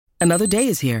Another day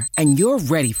is here, and you're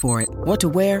ready for it. What to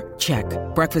wear? Check.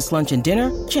 Breakfast, lunch, and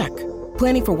dinner? Check.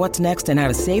 Planning for what's next and how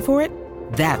to save for it?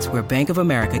 That's where Bank of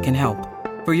America can help.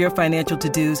 For your financial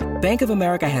to-dos, Bank of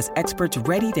America has experts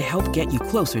ready to help get you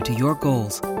closer to your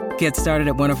goals. Get started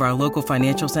at one of our local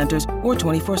financial centers or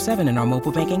 24/7 in our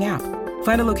mobile banking app.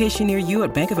 Find a location near you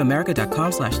at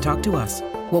bankofamerica.com/talktous.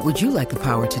 What would you like the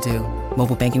power to do?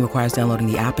 Mobile banking requires downloading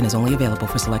the app and is only available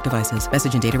for select devices.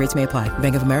 Message and data rates may apply.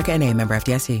 Bank of America N.A., member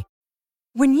FDIC.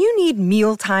 When you need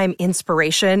mealtime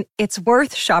inspiration, it's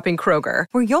worth shopping Kroger,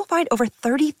 where you'll find over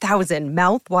 30,000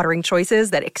 mouth-watering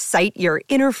choices that excite your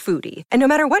inner foodie. And no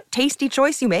matter what tasty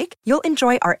choice you make, you'll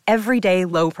enjoy our everyday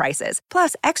low prices,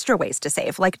 plus extra ways to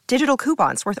save, like digital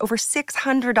coupons worth over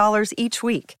 $600 each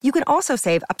week. You can also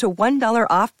save up to $1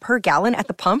 off per gallon at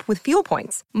the pump with fuel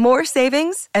points. More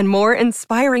savings and more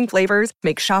inspiring flavors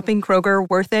make shopping Kroger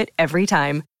worth it every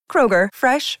time. Kroger,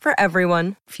 fresh for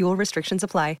everyone. Fuel restrictions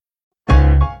apply.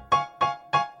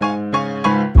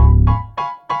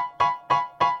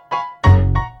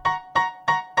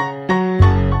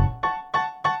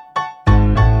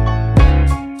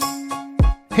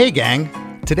 Hey gang,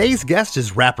 today's guest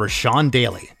is rapper Sean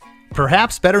Daley,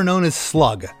 perhaps better known as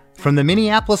Slug, from the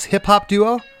Minneapolis hip-hop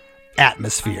duo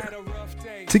Atmosphere.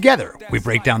 Together, we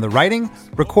break down the writing,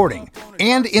 recording,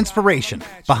 and inspiration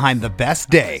behind The Best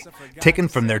Day, taken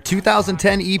from their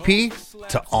 2010 EP,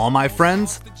 To All My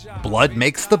Friends, Blood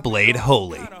Makes the Blade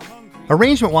Holy.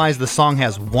 Arrangement-wise, the song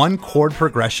has one chord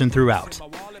progression throughout,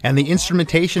 and the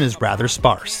instrumentation is rather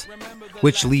sparse,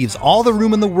 which leaves all the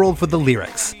room in the world for the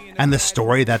lyrics and the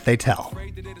story that they tell.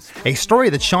 A story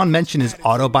that Sean mentioned is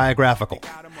autobiographical.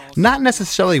 Not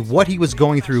necessarily what he was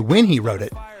going through when he wrote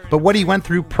it, but what he went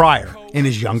through prior in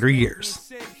his younger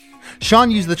years.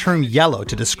 Sean used the term yellow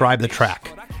to describe the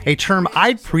track, a term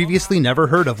I'd previously never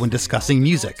heard of when discussing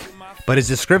music, but his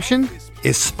description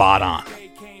is spot on.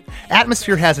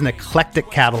 Atmosphere has an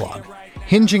eclectic catalog,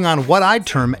 hinging on what I'd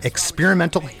term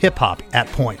experimental hip-hop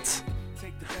at points.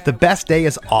 The Best Day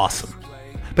is awesome,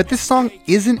 but this song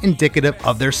isn't indicative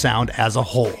of their sound as a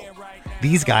whole.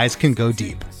 These guys can go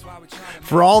deep.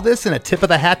 For all this and a tip of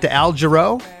the hat to Al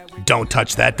Jarreau, don't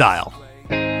touch that dial.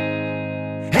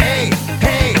 Hey,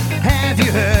 hey, have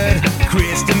you heard?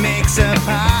 Krista makes a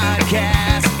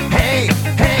podcast. Hey,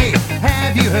 hey,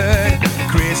 have you heard?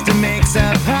 Krista makes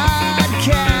a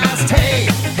podcast. Hey,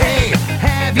 hey,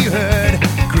 have you heard?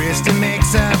 Krista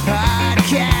makes a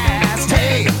podcast.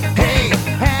 Hey, hey,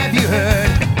 have you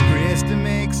heard? Krista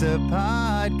makes a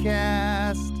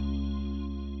podcast.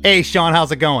 Hey Sean,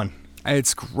 how's it going?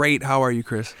 It's great. How are you,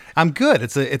 Chris? I'm good.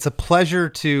 It's a pleasure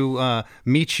to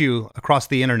meet you across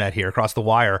the internet here, across the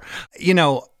wire. You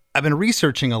know, I've been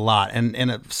researching a lot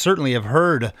and certainly have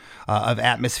heard of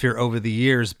Atmosphere over the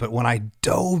years, but when I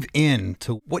dove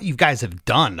into what you guys have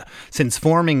done since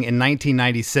forming in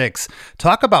 1996,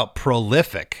 talk about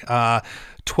prolific.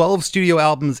 12 studio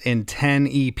albums and 10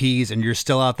 EPs, and you're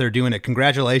still out there doing it.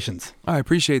 Congratulations. I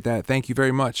appreciate that. Thank you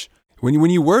very much. When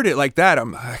you word it like that,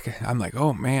 I'm like,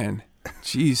 oh man.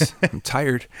 Jeez, I'm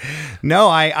tired. No,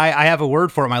 I have a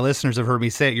word for it. My listeners have heard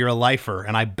me say it. You're a lifer,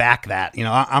 and I back that. You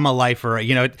know, I'm a lifer.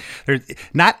 You know,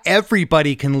 not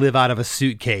everybody can live out of a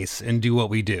suitcase and do what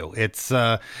we do. It's,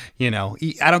 you know,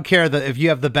 I don't care if you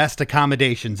have the best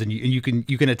accommodations, and you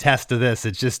can attest to this.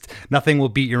 It's just nothing will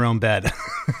beat your own bed.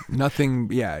 Nothing.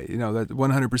 Yeah, you know, that's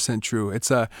 100% true.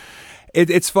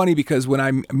 It's funny because when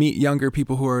I meet younger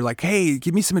people who are like, hey,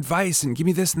 give me some advice and give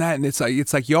me this and that. And it's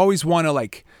like you always want to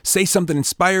like say something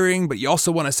inspiring, but you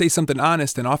also want to say something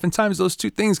honest. And oftentimes those two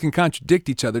things can contradict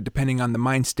each other depending on the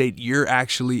mind state you're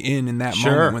actually in that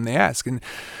moment when they ask. And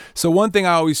so one thing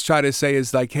I always try to say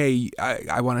is like, hey,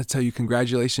 I want to tell you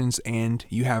congratulations and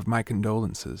you have my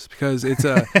condolences, because it's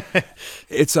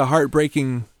a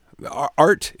heartbreaking,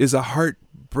 art is a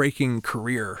heartbreaking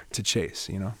career to chase,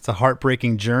 you know. It's a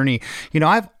heartbreaking journey. You know,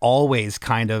 I've always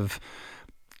kind of,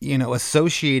 you know,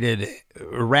 associated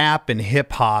rap and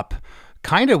hip hop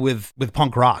kind of with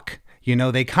punk rock. You know,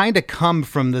 they kind of come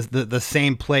from the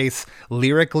same place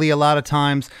lyrically a lot of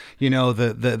times. You know,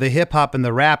 the hip hop and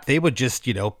the rap, they would just,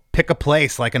 you know, pick a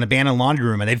place like an abandoned laundry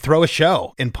room and they'd throw a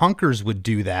show, and punkers would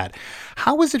do that.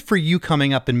 How was it for you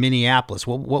coming up in Minneapolis?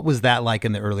 What was that like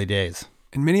in the early days?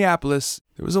 In Minneapolis,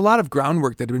 there was a lot of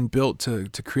groundwork that had been built to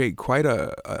create quite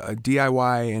a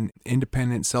DIY and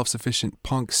independent, self-sufficient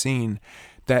punk scene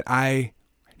that I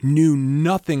knew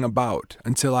nothing about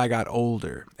until I got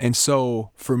older. And so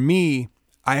for me,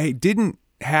 I didn't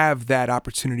have that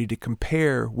opportunity to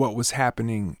compare what was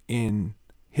happening in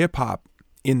hip-hop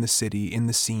in the city, in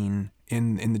the scene,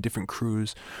 in the different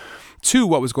crews, to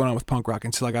what was going on with punk rock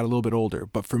until I got a little bit older.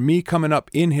 But for me, coming up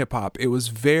in hip hop, it was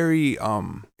very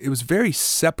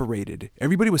separated.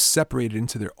 Everybody was separated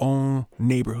into their own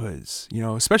neighborhoods, you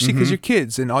know, especially because you're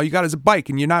kids and all you got is a bike,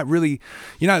 and you're not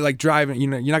like driving, you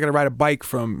know, you're not going to ride a bike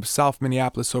from South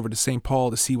Minneapolis over to St. Paul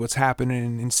to see what's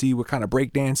happening and see what kind of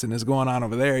breakdancing is going on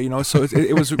over there, you know. So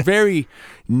it was very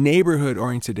neighborhood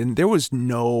oriented, and there was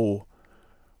no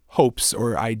hopes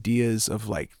or ideas of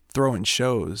like throwing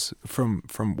shows from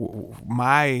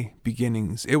my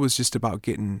beginnings. It was just about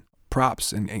getting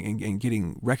props and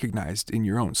getting recognized in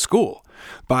your own school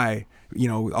by, you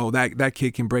know, oh, that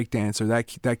kid can break dance, or that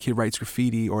kid writes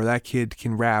graffiti, or that kid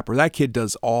can rap, or that kid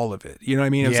does all of it. You know what I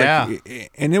mean? It was like,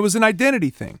 and it was an identity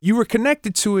thing. You were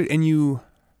connected to it and you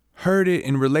heard it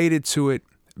and related to it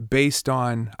based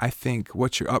on, I think,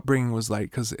 what your upbringing was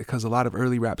like, because a lot of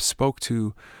early rap spoke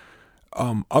to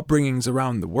upbringings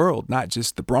around the world, not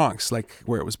just the Bronx, like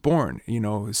where it was born, you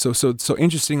know. So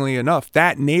interestingly enough,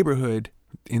 that neighborhood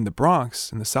in the Bronx,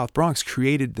 in the South Bronx,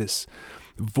 created this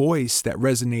voice that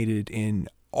resonated in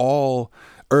all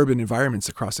urban environments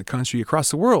across the country,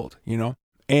 across the world, you know.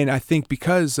 And I think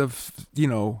because of, you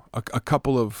know, a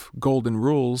couple of golden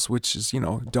rules, which is, you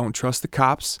know, don't trust the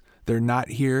cops. They're not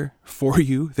here for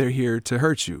you. They're here to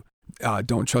hurt you.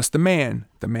 Don't trust the man.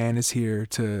 The man is here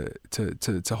to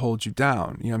hold you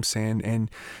down. You know what I'm saying?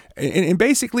 And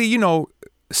basically, you know,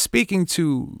 speaking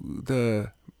to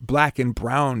the Black and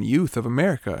brown youth of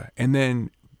America, and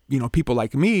then, you know, people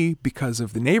like me, because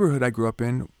of the neighborhood I grew up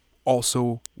in,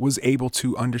 also was able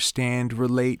to understand,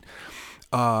 relate,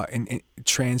 and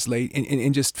translate,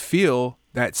 and just feel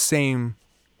that same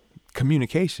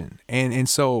communication. And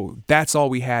so that's all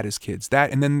we had as kids. That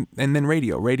and then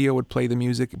radio would play the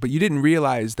music, but you didn't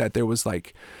realize that there was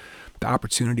like the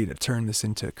opportunity to turn this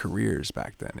into careers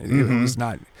back then. It was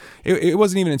not, it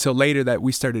wasn't even until later that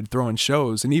we started throwing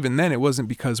shows. And even then it wasn't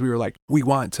because we were like, we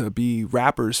want to be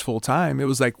rappers full time. It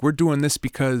was like, we're doing this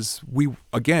because we,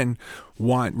 again,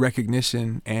 want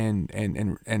recognition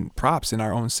and props in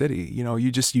our own city. You know,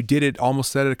 you did it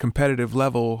almost at a competitive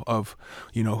level of,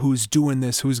 you know, who's doing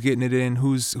this, who's getting it in,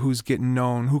 who's getting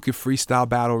known, who can freestyle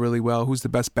battle really well, who's the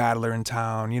best battler in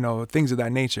town, you know, things of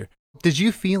that nature. Did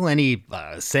you feel any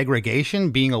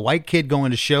segregation being a white kid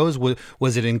going to shows?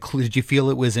 Was it did you feel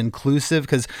it was inclusive?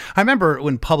 Because I remember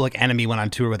when Public Enemy went on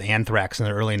tour with Anthrax in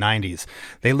the early 90s,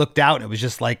 they looked out and it was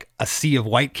just like a sea of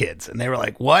white kids. And they were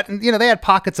like, what? And, you know, they had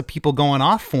pockets of people going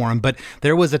off for them. But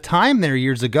there was a time there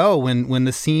years ago when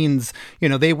the scenes, you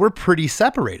know, they were pretty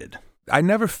separated. I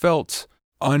never felt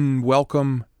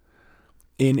unwelcome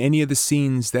in any of the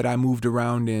scenes that I moved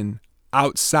around in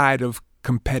outside of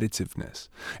competitiveness.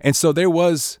 And so there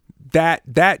was that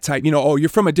type, you know, oh, you're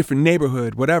from a different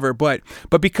neighborhood, whatever. But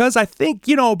because I think,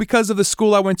 you know, because of the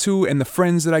school I went to and the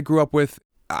friends that I grew up with,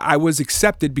 I was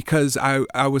accepted because I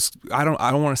don't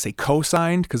want to say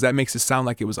co-signed, because that makes it sound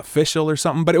like it was official or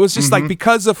something. But it was just like,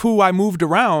 because of who I moved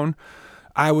around,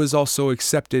 I was also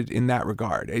accepted in that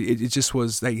regard. It just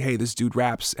was like, hey, this dude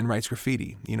raps and writes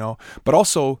graffiti, you know. But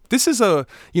also, this is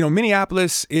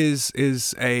Minneapolis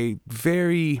is a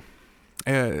very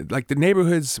like the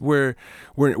neighborhoods were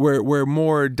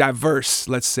more diverse,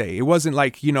 let's say. It wasn't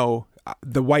like, you know,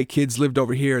 the white kids lived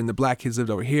over here and the black kids lived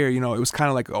over here. You know, it was kind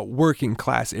of like a working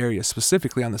class area,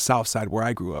 specifically on the South Side where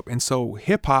I grew up. And so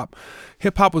hip hop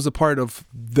was a part of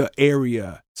the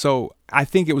area. So I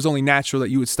think it was only natural that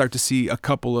you would start to see a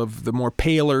couple of the more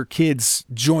paler kids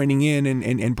joining in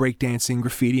and breakdancing,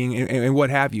 graffitiing, and what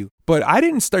have you. But I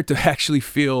didn't start to actually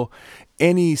feel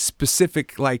any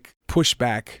specific like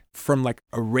pushback from like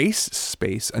a race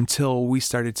space until we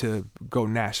started to go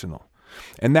national.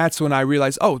 And that's when I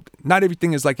realized, oh, not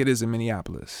everything is like it is in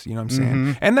Minneapolis. You know what I'm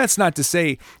saying? And that's not to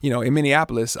say, you know, in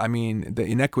Minneapolis, I mean, the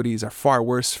inequities are far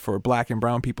worse for black and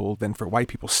brown people than for white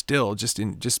people still, just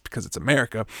because it's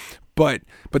America. But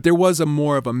there was a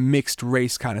more of a mixed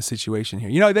race kind of situation here.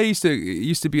 You know, it used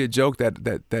to be a joke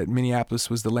that Minneapolis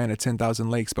was the land of 10,000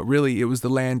 lakes, but really it was the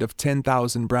land of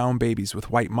 10,000 brown babies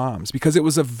with white moms, because it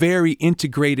was a very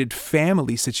integrated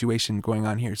family situation going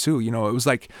on here too. You know, it was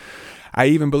like, I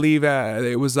even believe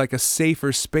it was like a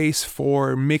safer space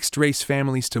for mixed race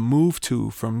families to move to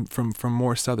from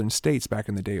more southern states back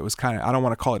in the day. It was kind of, I don't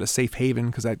want to call it a safe haven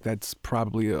because that's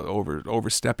probably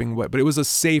overstepping, but it was a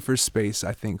safer space,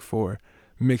 I think, for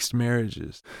mixed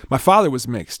marriages. My father was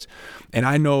mixed, and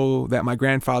I know that my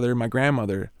grandfather and my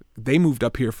grandmother, they moved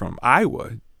up here from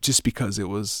Iowa just because it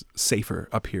was safer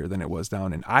up here than it was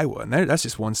down in Iowa, and that's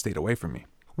just one state away from me.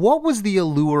 What was the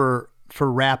allure for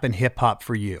rap and hip hop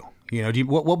for you? You know,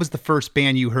 what was the first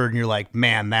band you heard and you're like,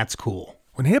 man, that's cool?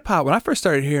 when I first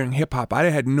started hearing hip hop, I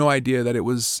had no idea that it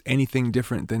was anything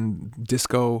different than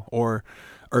disco or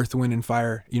Earth, Wind and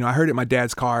Fire. You know, I heard it in my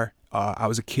dad's car. I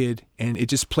was a kid, and it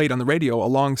just played on the radio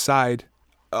alongside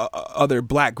other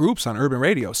black groups on urban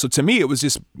radio. So to me, it was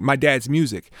just my dad's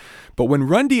music. But when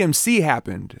Run DMC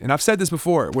happened, and I've said this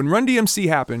before, when Run DMC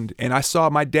happened and I saw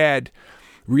my dad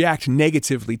react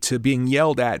negatively to being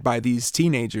yelled at by these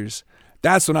teenagers,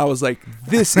 that's when I was like,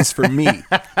 this is for me.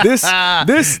 This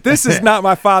is not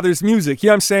my father's music. You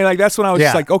know what I'm saying? Like, that's when I was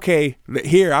just like, okay,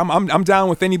 here, I'm down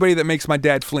with anybody that makes my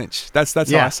dad flinch. That's how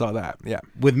I saw that. Yeah.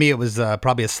 With me, it was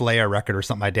probably a Slayer record or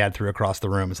something my dad threw across the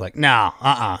room. It's like, no,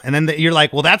 And then you're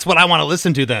like, well, that's what I want to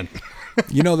listen to then.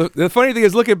 You know, the funny thing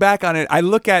is, looking back on it, I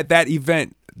look at that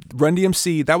event, Run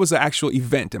DMC, that was an actual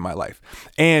event in my life.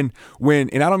 And I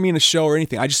don't mean a show or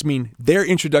anything, I just mean their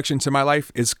introduction to my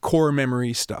life is core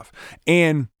memory stuff.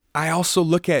 And I also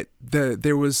look at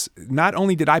there was, not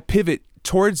only did I pivot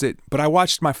towards it, but I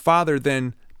watched my father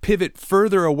then pivot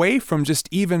further away from just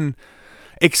even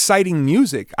exciting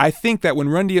music. I think that when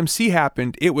Run DMC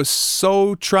happened, it was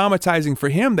so traumatizing for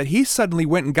him that he suddenly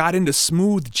went and got into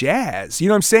smooth jazz. You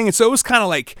know what I'm saying? And so it was kind of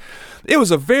like, it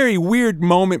was a very weird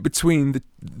moment between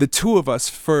the two of us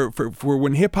for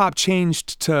when hip hop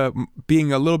changed to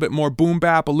being a little bit more boom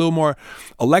bap, a little more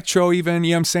electro even. You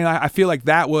know what I'm saying? I feel like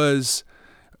that was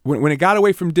when it got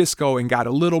away from disco and got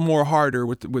a little more harder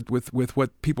with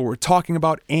what people were talking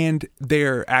about and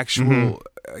their actual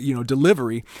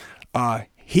delivery.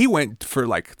 He went for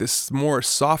like this more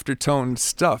softer toned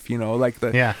stuff, you know, like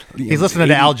the He's listening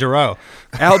to Al Jarreau.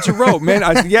 Al Jarreau, man.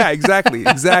 Exactly.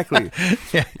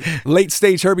 Yeah. Late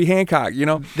stage Herbie Hancock, you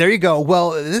know. There you go.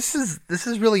 Well, this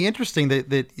is really interesting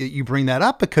that you bring that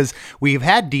up, because we've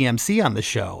had DMC on the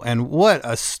show, and what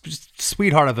a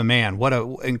sweetheart of a man, what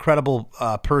an incredible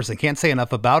person. Can't say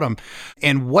enough about him,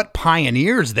 and what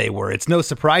pioneers they were. It's no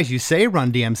surprise you say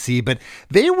Run DMC, but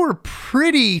they were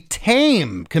pretty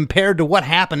tame compared to what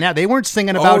happened now. They weren't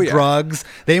singing about drugs.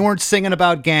 They weren't singing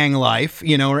about gang life,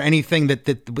 you know, or anything that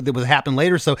would happen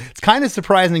later. So it's kind of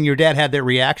surprising your dad had that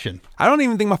reaction. I don't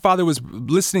even think my father was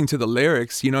listening to the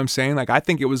lyrics. You know what I'm saying? Like, I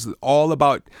think it was all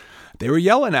about, they were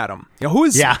yelling at him. You know,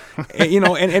 you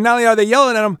know, and not only are they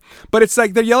yelling at him, but it's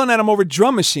like they're yelling at him over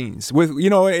drum machines with,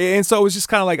 you know, and so it was just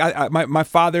kind of like, my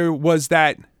father was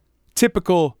that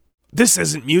typical, this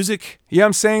isn't music. You know what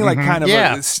I'm saying? Like, kind of,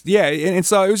 and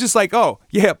so it was just like, oh,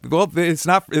 yeah, well, it's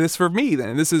not, it's for me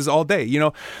then. This is all day, you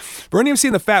know. Run DMC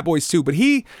and the Fat Boys too, but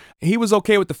he was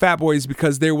okay with the Fat Boys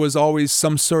because there was always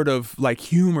some sort of like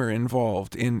humor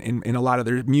involved in a lot of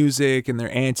their music and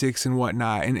their antics and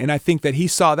whatnot. And I think that he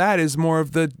saw that as more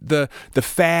of the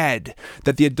fad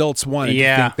that the adults wanted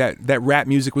to think that rap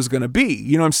music was going to be.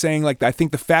 You know what I'm saying? Like, I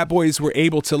think the Fat Boys were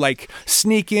able to like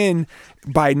sneak in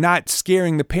by not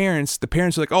scaring the parents. The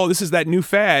parents were like, oh, this is that new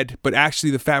fad. But actually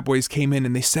the Fat Boys came in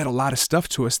and they said a lot of stuff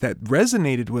to us that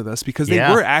resonated with us because they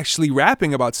were actually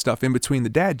rapping about stuff in between the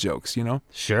dad jokes, you know?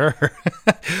 Sure.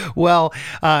 Well,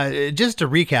 just to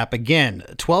recap again,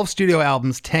 12 studio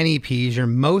albums, 10 EPs. Your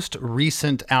most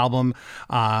recent album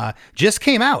just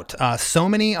came out. So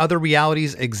Many Other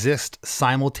Realities Exist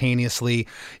Simultaneously.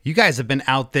 You guys have been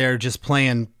out there just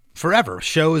playing forever,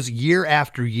 shows year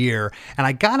after year. And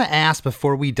I gotta ask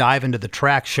before we dive into the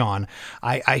track, Sean,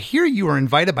 I hear you were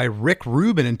invited by Rick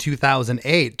Rubin in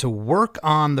 2008 to work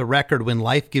on the record When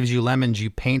Life Gives You Lemons, You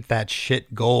Paint That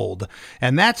Shit Gold.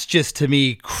 And that's just, to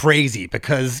me, crazy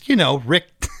because, you know, Rick,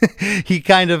 he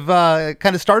kind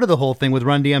of started the whole thing with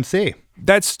Run DMC.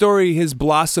 That story has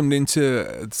blossomed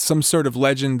into some sort of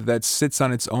legend that sits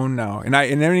on its own now. And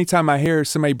anytime I hear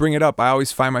somebody bring it up, I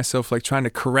always find myself like trying to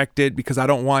correct it because I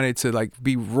don't want it to like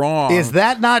be wrong. Is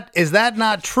that not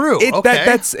true?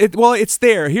 Well, it's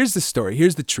there. Here's the story.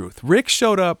 Here's the truth. Rick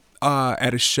showed up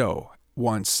at a show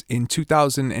once in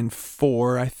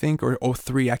 2004, I think, or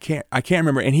 03. I can't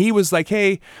remember. And he was like,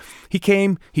 hey, he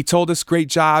came, he told us, great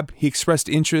job. He expressed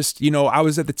interest. You know, I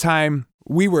was at the time,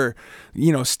 we were,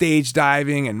 you know, stage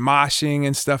diving and moshing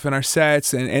and stuff in our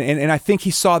sets. And I think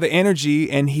he saw the energy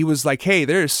and he was like, hey,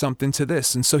 there's something to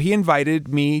this. And so he invited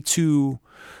me to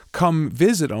come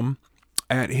visit him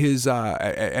at his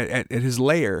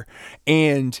lair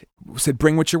and said,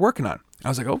 bring what you're working on. I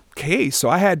was like, okay. So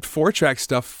I had 4-track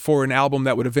stuff for an album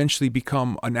that would eventually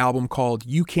become an album called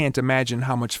You Can't Imagine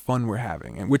How Much Fun We're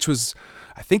Having, and which was,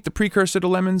 I think, the precursor to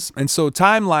Lemons. And so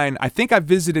timeline, I think I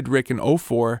visited Rick in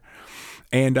 2004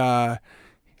 and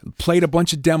played a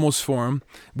bunch of demos for him,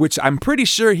 which I'm pretty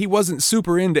sure he wasn't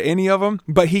super into any of them,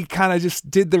 but he kind of just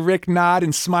did the Rick nod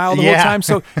and smile the whole time.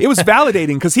 So it was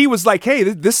validating because he was like, hey,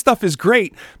 this stuff is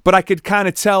great, but I could kind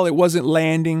of tell it wasn't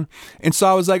landing. And so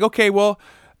I was like, okay, well,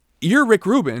 you're Rick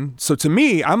Rubin. So to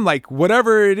me, I'm like,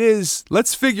 whatever it is,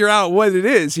 let's figure out what it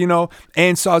is, you know?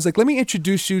 And so I was like, let me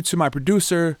introduce you to my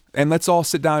producer and let's all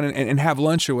sit down and have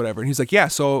lunch or whatever. And he's like, yeah,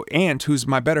 so Ant, who's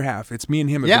my better half, it's me and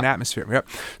him in Atmosphere. Yep.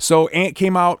 So Ant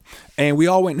came out and we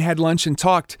all went and had lunch and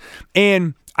talked.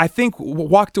 And I think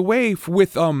walked away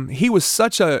with, he was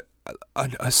such a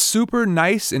super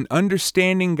nice and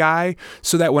understanding guy,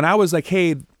 so that when I was like,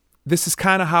 hey, this is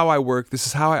kind of how I work, this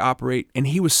is how I operate, and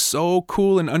he was so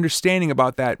cool and understanding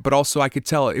about that, but also I could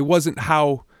tell it wasn't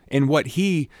how and what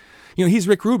he, you know, he's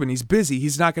Rick Rubin, he's busy,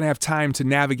 he's not going to have time to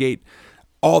navigate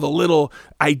all the little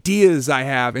ideas I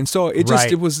have, and so it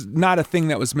just, it was not a thing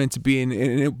that was meant to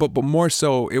be, but more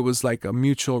so, it was like a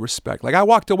mutual respect. Like I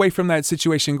walked away from that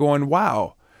situation going,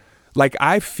 wow, like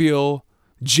I feel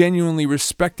genuinely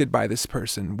respected by this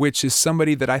person, which is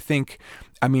somebody that I think,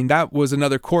 I mean, that was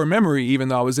another core memory, even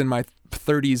though I was in my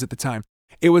 30s at the time.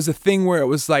 It was a thing where it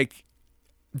was like,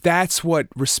 that's what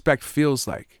respect feels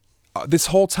like. This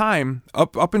whole time,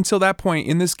 up until that point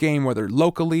in this game, whether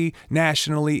locally,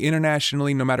 nationally,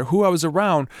 internationally, no matter who I was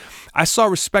around, I saw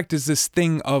respect as this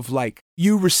thing of like,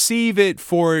 you receive it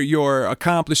for your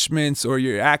accomplishments or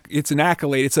it's an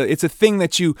accolade. It's a thing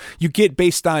that you get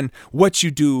based on what you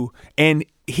do. And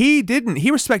he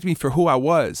respected me for who I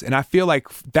was. And I feel like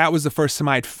that was the first time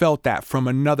I had felt that from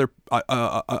another,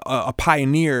 a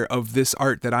pioneer of this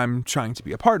art that I'm trying to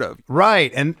be a part of.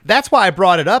 Right. And that's why I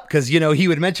brought it up, because, you know, he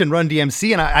would mention Run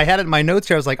DMC and I had it in my notes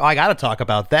here. I was like, oh, I got to talk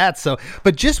about that. So,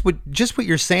 but just what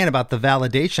you're saying about the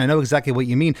validation, I know exactly what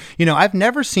you mean. You know, I've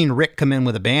never seen Rick come in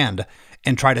with a band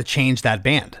and try to change that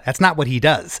band. That's not what he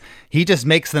does. He just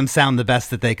makes them sound the best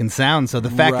that they can sound. So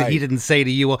the fact that he didn't say to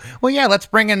you, well, yeah, let's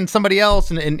bring in somebody else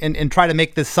and try to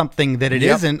make this something that it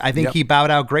isn't, I think he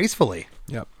bowed out gracefully.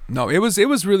 Yep. No, it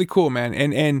was really cool, man.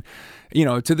 And you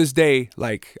know, to this day,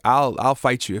 like I'll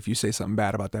fight you if you say something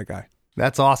bad about that guy.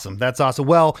 That's awesome. That's awesome.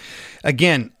 Well,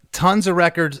 again, tons of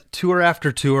records, tour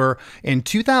after tour. In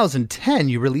 2010,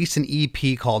 you released an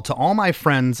EP called To All My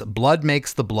Friends, Blood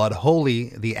Makes the Blood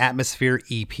Holy, the Atmosphere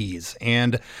EPs.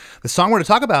 And the song we're going to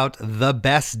talk about, The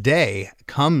Best Day,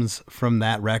 comes from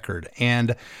that record.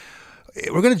 And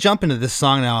we're going to jump into this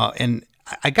song now. And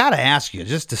I got to ask you,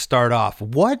 just to start off,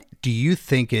 what do you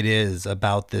think it is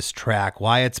about this track?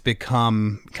 Why it's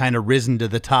become kind of risen to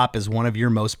the top as one of your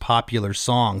most popular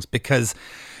songs? Because,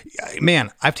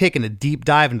 man, I've taken a deep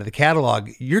dive into the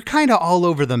catalog. You're kind of all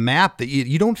over the map. That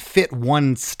you don't fit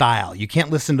one style. You can't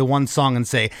listen to one song and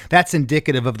say, that's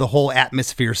indicative of the whole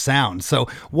Atmosphere sound. So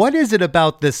what is it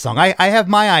about this song? I have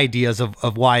my ideas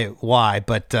of why,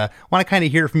 but I want to kind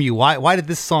of hear from you. Why did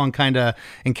this song kind of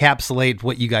encapsulate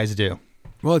what you guys do?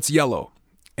 Well, it's yellow.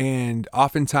 And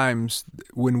oftentimes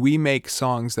when we make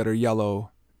songs that are yellow,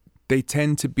 they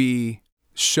tend to be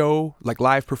show, like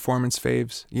live performance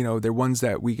faves. You know, they're ones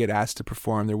that we get asked to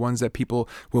perform. They're ones that people,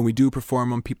 when we do perform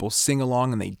them, people sing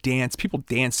along and they dance. People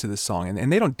dance to this song,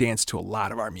 and they don't dance to a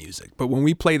lot of our music. But when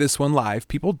we play this one live,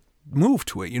 people move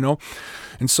to it, you know?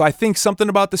 And so I think something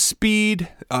about the speed,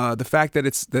 the fact that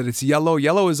it's yellow.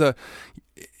 Yellow is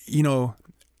you know,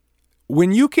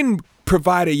 when you can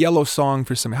provide a yellow song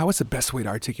for somebody, what's the best way to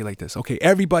articulate this? Okay,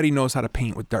 everybody knows how to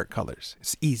paint with dark colors.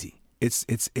 It's easy.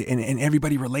 And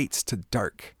everybody relates to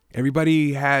dark.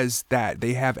 Everybody has that.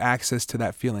 They have access to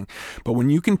that feeling. But when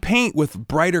you can paint with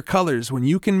brighter colors, when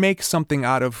you can make something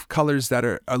out of colors that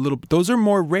are those are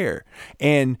more rare.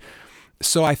 And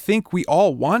so I think we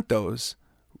all want those,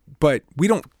 but we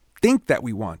don't think that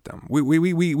we want them.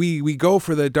 We go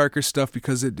for the darker stuff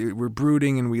because we're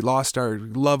brooding and we lost our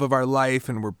love of our life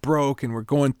and we're broke and we're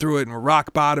going through it and we're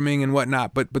rock bottoming and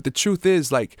whatnot. But the truth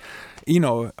is, like, you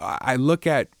know, I look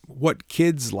at what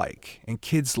kids like, and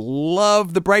kids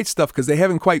love the bright stuff because they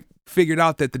haven't quite figured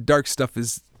out that the dark stuff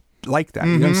is like that.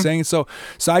 You know what I'm saying? So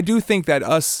I do think that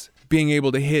us being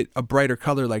able to hit a brighter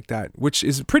color like that, which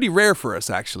is pretty rare for us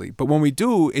actually, but when we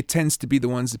do, it tends to be the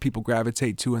ones that people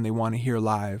gravitate to and they want to hear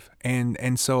live.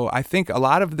 And so I think a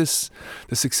lot of the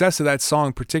success of that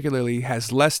song particularly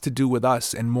has less to do with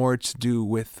us and more to do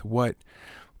with what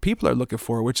people are looking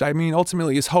for, which I mean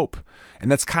ultimately is hope.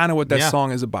 And that's kind of what that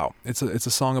song is about. It's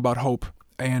a song about hope.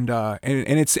 And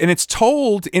it's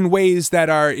told in ways that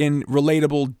are in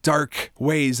relatable, dark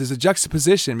ways as a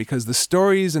juxtaposition, because the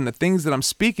stories and the things that I'm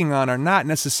speaking on are not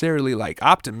necessarily like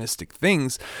optimistic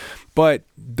things, but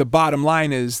the bottom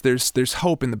line is there's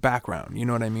hope in the background. You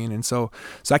know what I mean? And so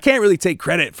I can't really take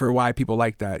credit for why people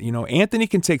like that. You know, Anthony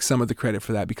can take some of the credit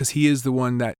for that because he is the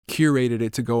one that curated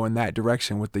it to go in that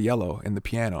direction with the yellow and the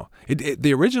piano.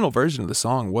 The original version of the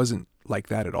song wasn't like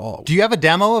that at all. Do you have a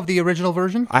demo of the original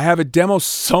version? I have a demo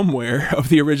somewhere of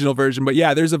the original version, but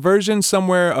yeah, there's a version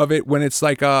somewhere of it when it's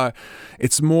like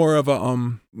it's more of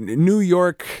a New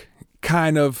York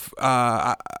kind of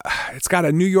it's got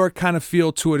a New York kind of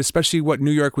feel to it, especially what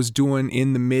New York was doing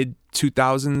in the mid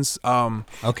 2000s.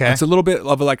 Okay, it's a little bit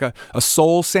of like a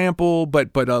soul sample, but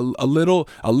a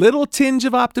little tinge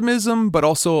of optimism, but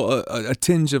also a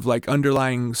tinge of like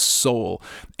underlying soul,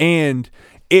 and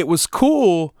it was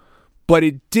cool. But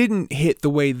it didn't hit the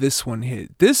way this one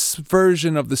hit. This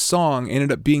version of the song ended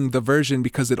up being the version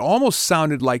because it almost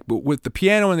sounded like, with the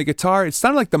piano and the guitar, it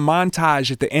sounded like the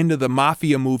montage at the end of the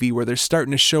Mafia movie where they're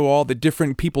starting to show all the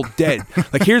different people dead.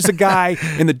 Like, here's a guy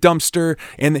in the dumpster,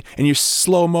 and you're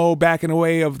slow-mo backing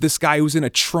away of this guy who's in a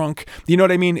trunk. You know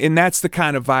what I mean? And that's the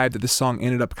kind of vibe that the song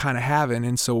ended up kind of having.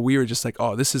 And so we were just like,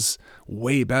 oh, this is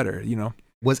way better, you know?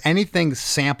 Was anything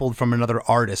sampled from another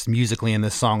artist musically in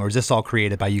this song, or is this all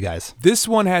created by you guys? This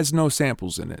one has no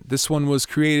samples in it. This one was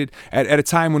created at a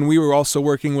time when we were also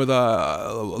working with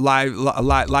live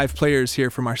players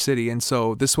here from our city, and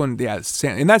so this one, yeah,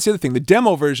 and that's the other thing. The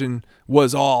demo version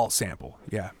was all sample,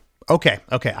 yeah. Okay.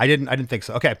 I didn't think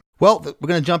so. Okay. Well, we're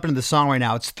going to jump into the song right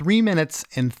now. It's 3 minutes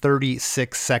and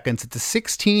 36 seconds. It's a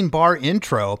 16-bar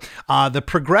intro. The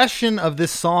progression of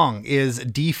this song is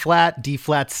D flat, D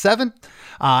flat 7,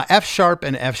 F sharp,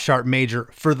 and F sharp major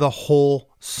for the whole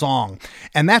song.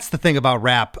 And that's the thing about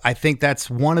rap. I think that's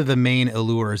one of the main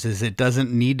allures, is it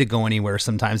doesn't need to go anywhere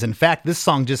sometimes. In fact, this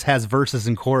song just has verses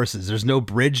and choruses. There's no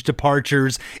bridge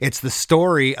departures. It's the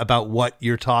story about what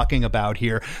you're talking about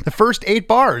here. The first 8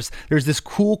 bars, there's this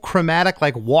cool chromatic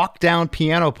like walk down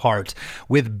piano part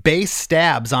with bass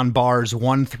stabs on bars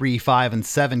 1, 3, 5, and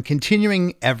 7,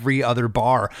 continuing every other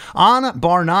bar. On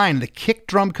bar 9, the kick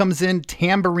drum comes in,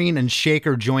 tambourine and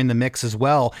shaker join the mix as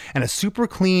well, and a super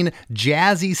clean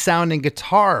jazzy sounding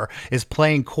guitar is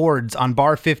playing chords. On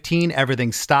bar 15,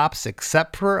 everything stops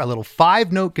except for a little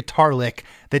 5-note guitar lick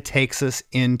that takes us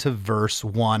into verse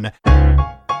 1.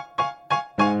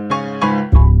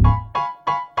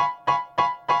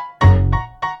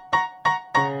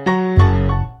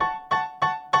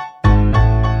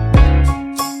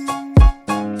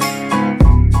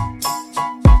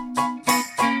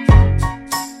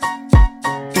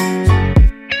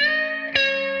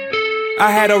 I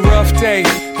had a rough day,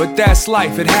 but that's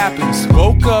life, it happens.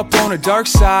 Woke up on the dark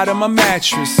side of my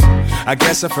mattress. I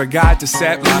guess I forgot to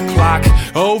set my clock.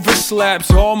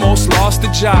 Overslept, almost lost the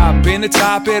job. And to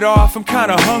top it off, I'm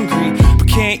kinda hungry, but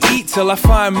can't eat till I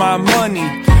find my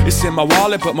money. It's in my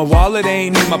wallet, but my wallet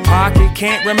ain't in my pocket.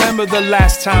 Can't remember the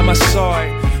last time I saw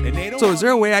it. So is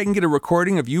there a way I can get a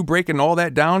recording of you breaking all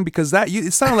that down? Because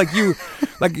it sounded like you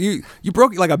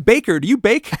broke it like a baker. Do you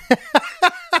bake?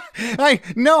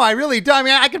 No, I really don't. I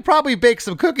mean, I could probably bake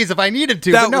some cookies if I needed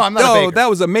to, but no, I'm not a baker. That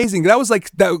was amazing. That was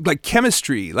like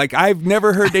chemistry. Like, I've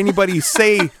never heard anybody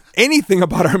say anything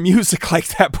about our music like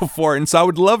that before, and so I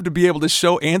would love to be able to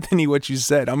show Anthony what you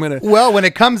said. Well, when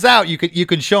it comes out, you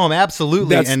could show him,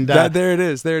 absolutely. There it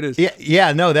is.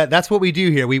 Yeah. No, that's what we do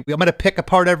here. I'm going to pick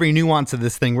apart every nuance of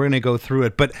this thing. We're going to go through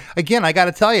it. But again, I got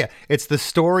to tell you, it's the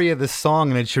story of this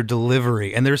song and it's your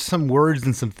delivery. And there's some words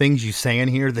and some things you say in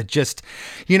here that just,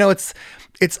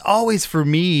 it's always, for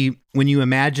me, when you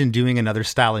imagine doing another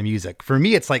style of music, for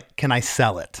me, it's like, can I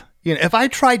sell it? If I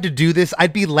tried to do this,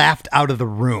 I'd be laughed out of the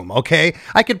room, okay?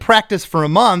 I could practice for a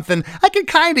month and I could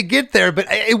kind of get there, but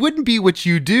it wouldn't be what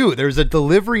you do. There's a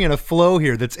delivery and a flow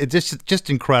here that's just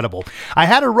incredible. I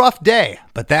had a rough day,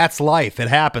 but that's life. It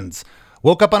happens.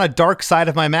 Woke up on a dark side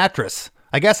of my mattress.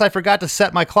 I guess I forgot to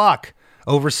set my clock.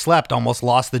 Overslept, almost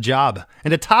lost the job.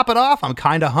 And to top it off, I'm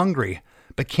kind of hungry,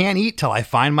 but can't eat till I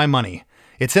find my money.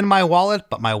 It's in my wallet,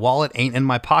 but my wallet ain't in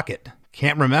my pocket.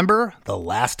 Can't remember the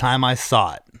last time I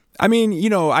saw it. I mean,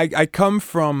 I come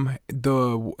from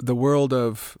the world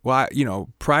of,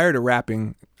 prior to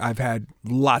rapping, I've had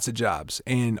lots of jobs,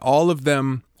 and all of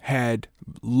them had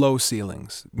low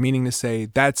ceilings, meaning to say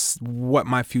that's what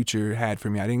my future had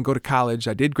for me. I didn't go to college.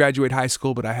 I did graduate high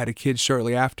school, but I had a kid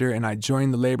shortly after, and I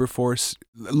joined the labor force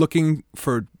looking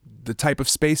for the type of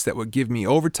space that would give me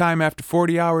overtime after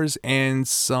 40 hours and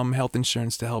some health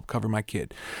insurance to help cover my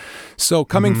kid. So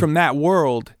coming from that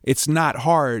world, it's not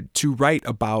hard to write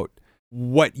about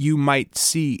what you might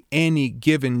see any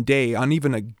given day, on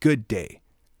even a good day.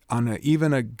 On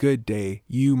even a good day,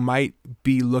 you might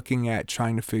be looking at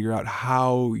trying to figure out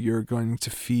how you're going to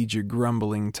feed your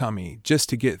grumbling tummy just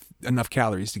to get enough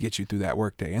calories to get you through that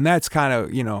workday. And that's kind of,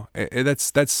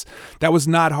 that was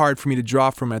not hard for me to draw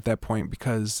from at that point,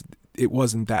 because it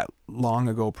wasn't that long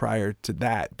ago prior to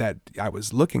that I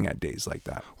was looking at days like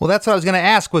that. Well, that's what I was going to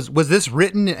ask. Was this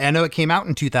written? I know it came out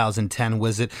in 2010.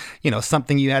 Was it,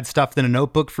 something you had stuffed in a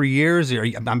notebook for years? Or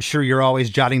I'm sure you're always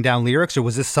jotting down lyrics, or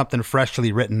was this something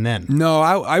freshly written then? No,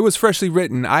 I was freshly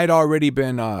written. I had already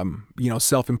been,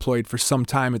 self-employed for some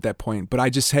time at that point, but I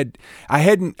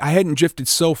hadn't drifted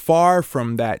so far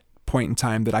from that point in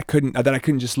time that I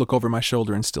couldn't just look over my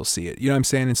shoulder and still see it. You know what I'm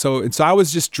saying? And so I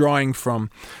was just drawing from,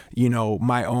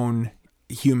 my own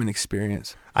human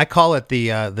experience. I call it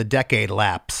the decade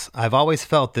lapse. I've always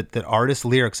felt that artists'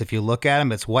 lyrics, if you look at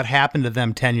them, it's what happened to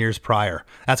them 10 years prior.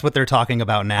 That's what they're talking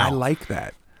about now. I like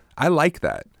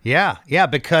that. Yeah,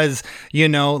 because, you're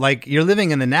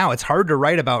living in the now. It's hard to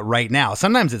write about right now.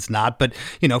 Sometimes it's not, but,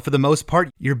 for the most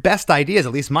part, your best ideas,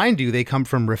 at least mine do, they come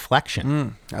from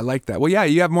reflection. I like that. Well, yeah,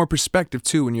 you have more perspective,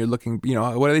 too, when you're looking,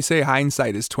 what do they say?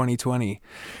 Hindsight is 20/20.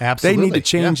 Absolutely. They need to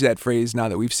change that phrase now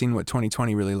that we've seen what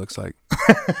 20/20 really looks like.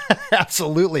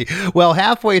 Absolutely. Well,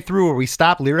 halfway through where we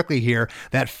stop lyrically here,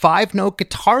 that 5-note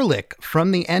guitar lick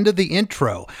from the end of the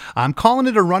intro. I'm calling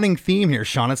it a running theme here,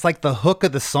 Sean. It's like the hook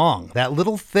of the song. That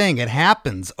little thing, it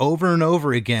happens over and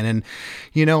over again. And,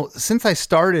 since I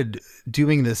started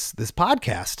doing this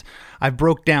podcast, I've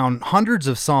broke down hundreds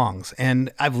of songs,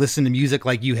 and I've listened to music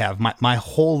like you have my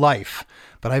whole life.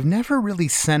 But I've never really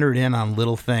centered in on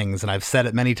little things, and I've said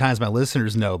it many times, my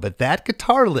listeners know, but that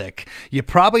guitar lick, you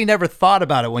probably never thought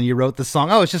about it when you wrote the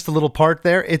song. Oh, it's just a little part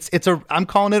there. I'm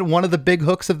calling it one of the big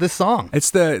hooks of this song.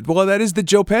 That is the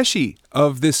Joe Pesci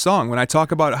of this song. When I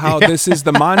talk about how this is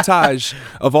the montage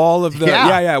of all of the,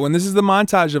 when this is the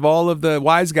montage of all of the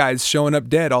wise guys showing up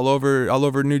dead all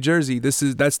over New Jersey, that's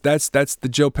the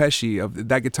Joe Pesci of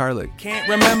that guitar lick. Can't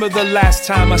remember the last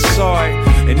time I saw it,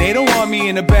 and they don't want me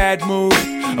in a bad mood.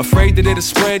 Afraid that it'll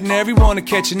spread and everyone will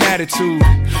catch an attitude.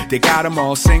 They got them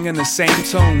all singing the same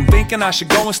tune, thinking I should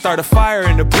go and start a fire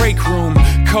in the break room.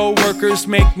 Co-workers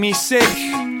make me sick,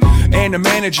 and the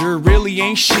manager really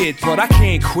ain't shit. But I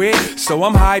can't quit, so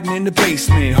I'm hiding in the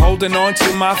basement, holding on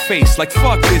to my face like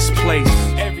fuck this place.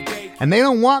 And they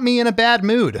don't want me in a bad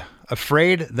mood,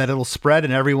 afraid that it'll spread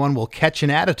and everyone will catch an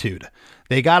attitude.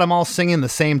 They got them all singing the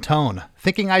same tone,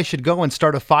 thinking I should go and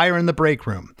start a fire in the break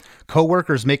room.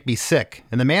 Co-workers make me sick,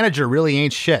 and the manager really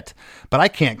ain't shit. But I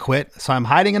can't quit, so I'm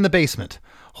hiding in the basement,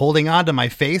 holding on to my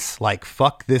face like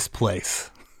fuck this place.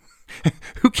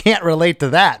 Who can't relate to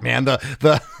that, man?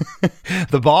 The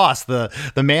boss, the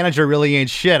manager really ain't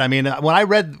shit. I mean, when I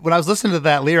was listening to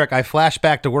that lyric, I flashed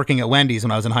back to working at Wendy's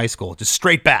when I was in high school, just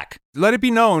straight back. Let it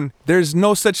be known, there's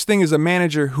no such thing as a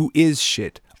manager who is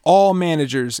shit. All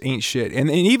managers ain't shit. And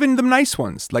even the nice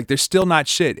ones, like, they're still not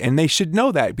shit. And they should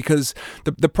know that, because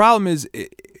the problem is,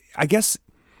 I guess,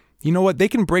 you know what? They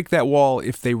can break that wall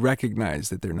if they recognize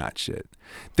that they're not shit.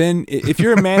 Then if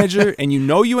you're a manager and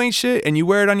you ain't shit and you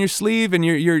wear it on your sleeve and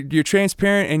you're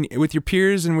transparent and with your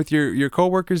peers and with your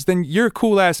coworkers, then you're a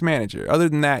cool ass manager. Other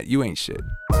than that, you ain't shit.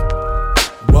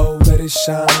 Whoa, let it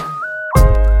shine.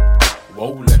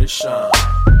 Whoa, let it shine.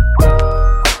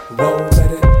 Whoa,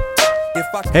 let it.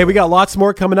 Hey, we got lots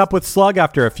more coming up with Slug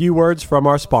after a few words from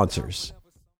our sponsors.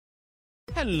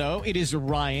 Hello, it is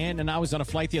Ryan, and I was on a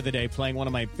flight the other day playing one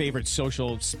of my favorite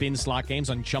social spin slot games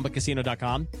on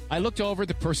ChumbaCasino.com. I looked over at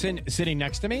the person sitting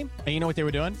next to me, and you know what they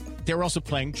were doing? They were also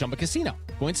playing Chumba Casino.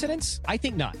 Coincidence? I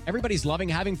think not. Everybody's loving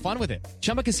having fun with it.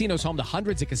 Chumba Casino is home to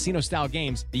hundreds of casino-style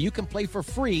games that you can play for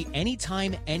free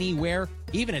anytime, anywhere,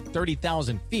 even at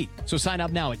 30,000 feet. So sign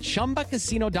up now at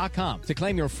ChumbaCasino.com to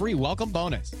claim your free welcome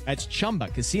bonus. That's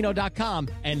ChumbaCasino.com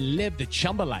and live the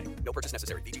Chumba life. No purchase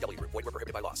necessary. VGW. Void where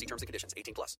prohibited by law. See terms and conditions.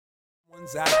 18+.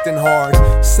 One's acting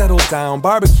hard, settle down,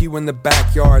 barbecue in the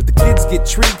backyard. The kids get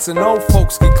treats and old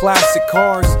folks get classic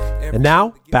cars. And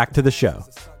now, back to the show.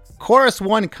 Chorus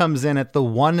 1 comes in at the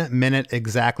 1 minute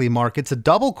exactly mark. It's a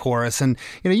double chorus. And,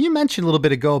 you mentioned a little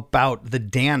bit ago about the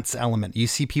dance element. You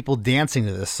see people dancing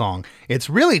to this song. It's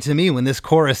really, to me, when this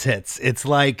chorus hits, it's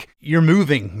like you're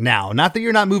moving now. Not that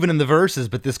you're not moving in the verses,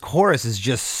 but this chorus is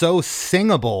just so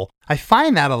singable. I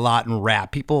find that a lot in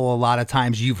rap. People, a lot of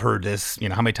times, you've heard this,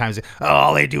 how many times,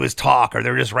 all they do is talk, or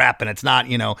they're just rapping. It's not,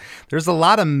 there's a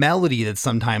lot of melody that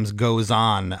sometimes goes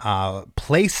on,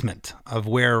 placement of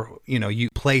where, you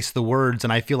place the words.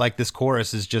 And I feel like this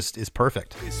chorus is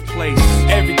perfect. This place,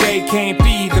 every day can't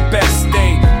be the best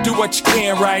day. Do what you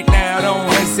can right now,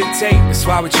 don't hesitate. That's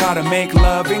why we try to make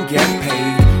love and get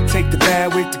paid. Take the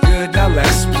bad with the good, now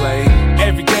let's play.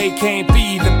 Every day can't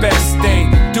be the best day.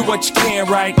 Do what you can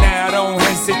right now, don't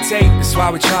hesitate. That's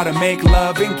why we try to make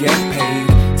love and get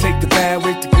paid. Take the bad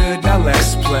with the good, now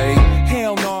let's play.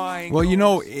 Hell no, I ain't. Well,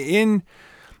 in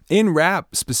in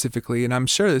rap specifically, and I'm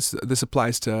sure this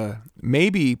applies to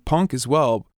maybe punk as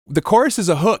well, the chorus is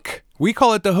a hook. We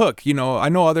call it the hook. You know, I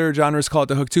know other genres call it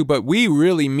the hook too, but we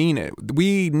really mean it.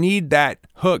 We need that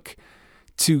hook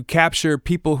to capture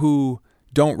people who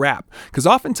don't rap. Because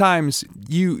oftentimes,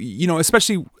 you know,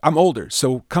 especially I'm older,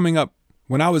 so coming up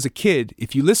when I was a kid,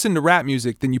 if you listen to rap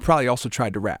music, then you probably also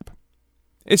tried to rap.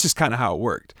 It's just kind of how it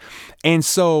worked. And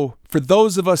so for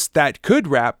those of us that could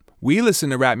rap, we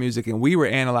listened to rap music and we were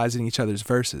analyzing each other's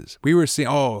verses. We were saying,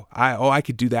 I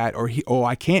could do that, or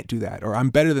I can't do that, or I'm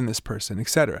better than this person,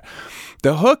 etc.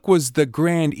 The hook was the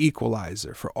grand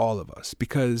equalizer for all of us,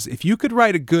 because if you could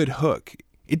write a good hook,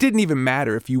 it didn't even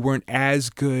matter if you weren't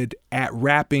as good at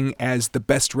rapping as the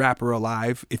best rapper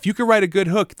alive. If you could write a good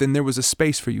hook, then there was a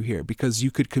space for you here because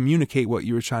you could communicate what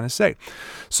you were trying to say.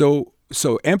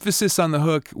 So emphasis on the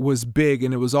hook was big,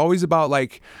 and it was always about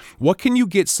like, what can you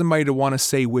get somebody to want to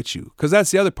say with you? Because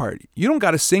that's the other part. You don't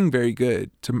got to sing very good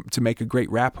to make a great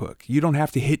rap hook. You don't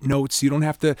have to hit notes. You don't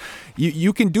have to.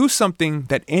 You can do something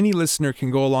that any listener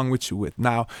can go along with you with.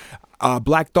 Now,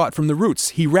 Black Thought from the Roots,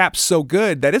 he raps so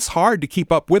good that it's hard to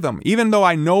keep up with him. Even though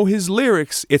I know his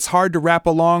lyrics, it's hard to rap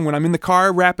along. When I'm in the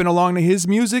car rapping along to his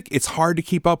music, it's hard to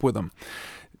keep up with him.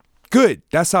 Good,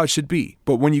 that's how it should be.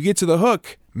 But when you get to the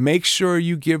hook, make sure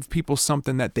you give people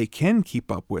something that they can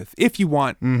keep up with. If you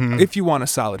want a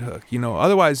solid hook, you know.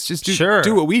 Otherwise, just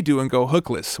do what we do and go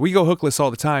hookless. We go hookless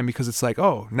all the time because it's like,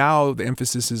 oh, now the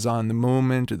emphasis is on the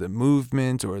moment or the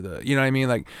movement or the, you know what I mean?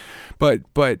 Like,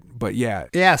 but yeah.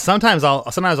 Yeah, sometimes I'll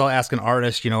ask an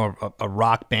artist, you know, a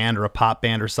rock band or a pop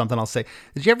band or something. I'll say,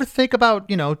 did you ever think about,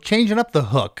 you know, changing up the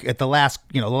hook at the last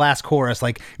chorus,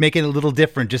 like making it a little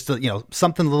different, just to, you know,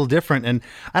 something a little different? And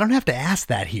I don't have to ask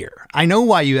that here. I know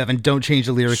why you don't change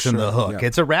the lyrics in the hook. Yeah.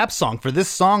 It's a rap song. For this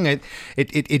song, it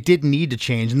didn't need to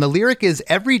change. And the lyric is,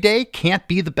 every day can't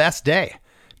be the best day.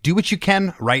 Do what you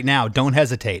can right now. Don't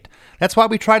hesitate. That's why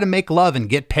we try to make love and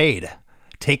get paid.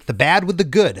 Take the bad with the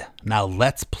good. Now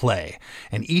let's play.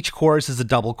 And each chorus is a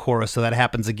double chorus, so that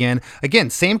happens again.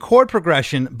 Again, same chord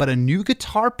progression, but a new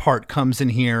guitar part comes in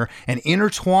here and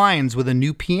intertwines with a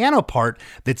new piano part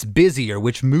that's busier,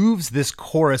 which moves this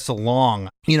chorus along.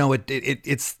 You know,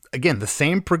 it's again the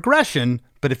same progression,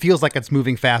 but it feels like it's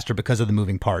moving faster because of the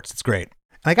moving parts. It's great.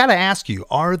 And I got to ask you,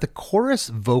 are the chorus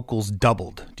vocals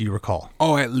doubled? Do you recall?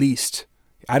 Oh, at least.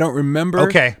 I don't remember.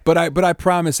 Okay. But I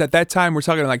promise at that time, we're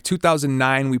talking like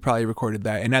 2009, we probably recorded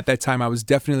that. And at that time, I was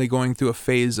definitely going through a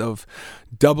phase of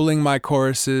doubling my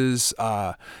choruses,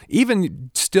 even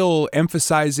still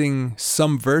emphasizing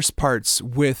some verse parts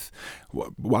with,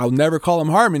 well, I'll never call them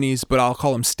harmonies, but I'll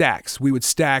call them stacks. We would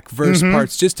stack verse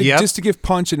parts just to give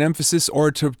punch and emphasis,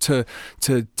 or to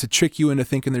trick you into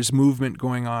thinking there's movement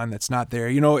going on that's not there.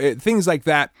 You know, things like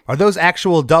that. Are those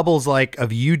actual doubles like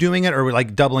of you doing it, or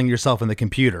like doubling yourself in the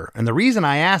computer? And the reason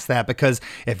I ask that, because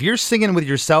if you're singing with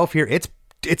yourself here,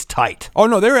 it's tight. Oh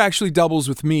no, they're actually doubles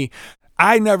with me.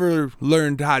 I never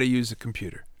learned how to use a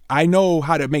computer. I know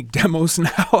how to make demos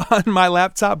now on my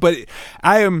laptop, but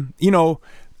I am, you know,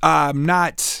 I'm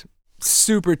not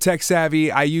super tech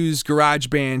savvy. I use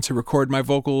GarageBand to record my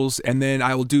vocals, and then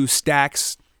I will do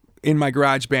stacks in my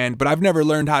GarageBand, but I've never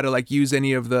learned how to like use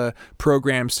any of the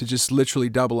programs to just literally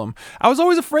double them. I was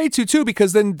always afraid to too,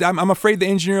 because then I'm afraid the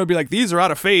engineer will be like, these are out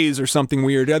of phase or something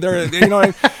weird. You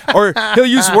know, or he'll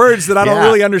use words that I don't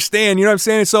really understand. You know what I'm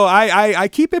saying? So I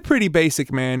keep it pretty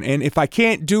basic, man. And if I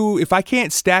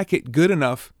can't stack it good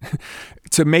enough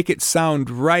to make it sound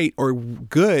right or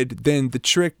good, then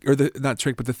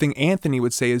the thing Anthony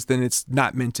would say is, then it's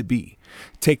not meant to be.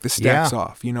 Take the stacks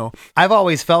off, you know. I've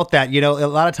always felt that, you know, a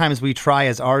lot of times we try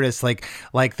as artists, like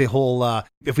the whole,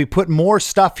 if we put more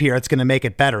stuff here, it's going to make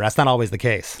it better. That's not always the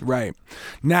case. Right.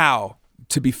 Now,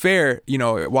 to be fair, you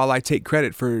know, while I take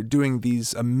credit for doing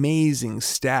these amazing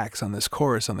stacks on this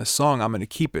chorus, on this song, I'm going to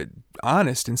keep it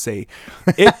honest and say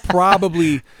it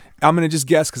probably, I'm going to just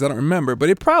guess because I don't remember, but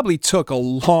it probably took a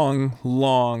long,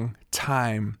 long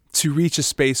time to reach a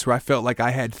space where I felt like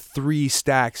I had 3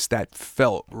 stacks that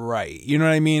felt right. You know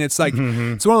what I mean? It's like,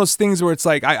 it's one of those things where it's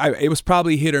like, it was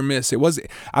probably hit or miss.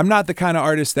 I'm not the kind of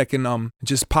artist that can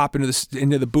just pop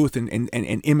into the booth and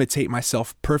imitate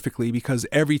myself perfectly, because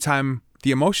every time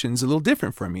the emotion's a little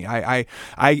different for me. I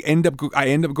end up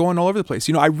going all over the place.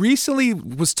 You know, I recently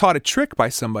was taught a trick by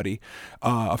somebody.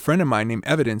 A friend of mine named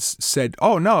Evidence said,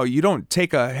 "Oh no, you don't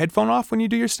take a headphone off when you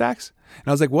do your stacks." And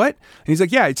I was like, "What?" And he's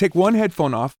like, "Yeah, you take one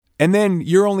headphone off, and then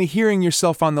you're only hearing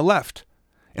yourself on the left."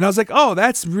 And I was like, "Oh,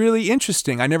 that's really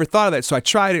interesting. I never thought of that." So I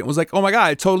tried it and was like, "Oh my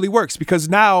God, it totally works," because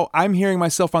now I'm hearing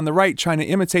myself on the right trying to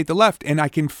imitate the left, and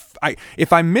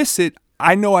if I miss it,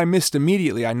 I know I missed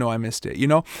immediately. I know I missed it, you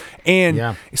know?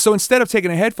 And so instead of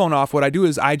taking a headphone off, what I do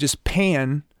is I just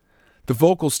pan the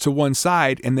vocals to one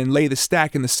side and then lay the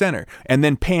stack in the center, and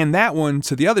then pan that one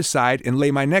to the other side and lay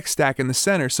my next stack in the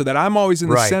center, so that I'm always in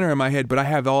the center of my head, but I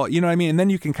have all, you know what I mean? And then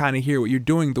you can kind of hear what you're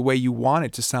doing the way you want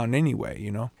it to sound anyway,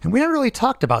 you know? And we never really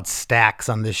talked about stacks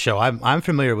on this show. I'm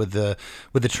familiar with the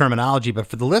terminology, but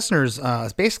for the listeners,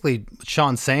 basically what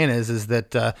Sean's saying is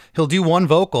that he'll do one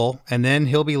vocal and then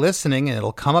he'll be listening and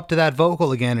it'll come up to that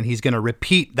vocal again and he's going to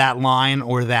repeat that line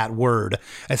or that word,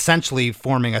 essentially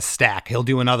forming a stack. He'll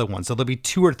do another one. So there'll be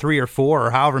 2 or 3 or 4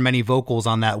 or however many vocals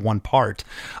on that one part,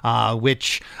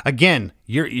 which again,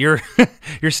 your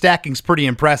stacking's pretty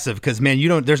impressive because, man,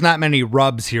 there's not many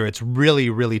rubs here. It's really,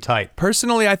 really tight.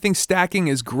 Personally, I think stacking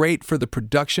is great for the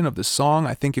production of the song.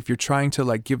 I think if you're trying to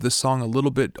like give the song a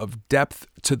little bit of depth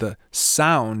to the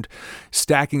sound,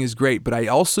 stacking is great. But I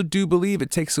also do believe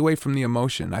it takes away from the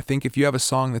emotion. I think if you have a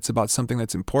song that's about something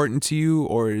that's important to you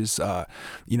or is,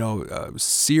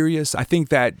 serious, I think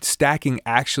that stacking,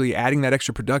 actually adding that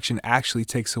extra production, actually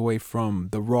takes away from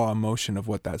the raw emotion of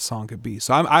what that song could be.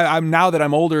 So I'm now that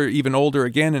I'm older, even older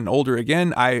again and older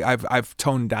again, I've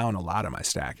toned down a lot of my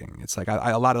stacking. It's like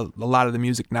a lot of the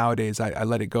music nowadays, I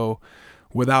let it go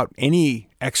without any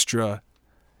extra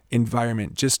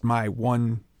environment, just my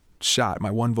one shot, my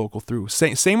one vocal through.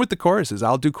 Same with the choruses.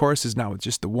 I'll do choruses now with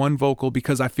just the one vocal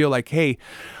because I feel like, hey,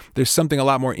 there's something a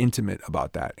lot more intimate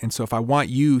about that. And so if I want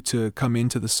you to come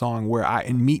into the song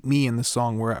and meet me in the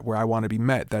song where I want to be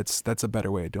met, that's a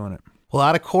better way of doing it. Well,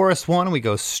 out of chorus 1, we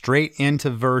go straight into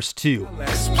verse 2.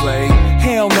 Let's play.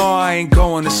 Hell no, I ain't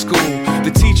going to school.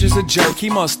 The teacher's a jerk, he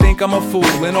must think I'm a fool.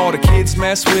 And all the kids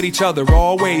mess with each other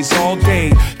always, all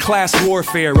day. Class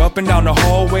warfare up and down the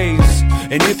hallways.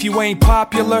 And if you ain't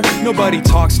popular, nobody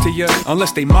talks to you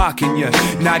unless they mocking you.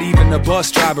 Not even the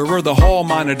bus driver or the hall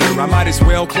monitor. I might as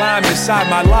well climb inside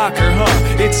my locker,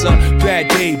 huh? It's a bad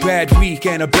day, bad week,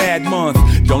 and a bad month.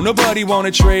 Don't nobody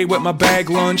want to trade with my bag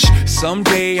lunch.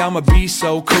 Someday I'ma be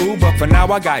so cool, but for now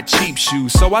I got cheap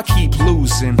shoes, so I keep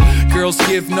losing. Girls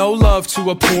give no love to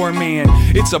a poor man.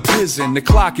 It's a prison, the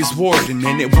clock is warden,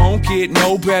 and it won't get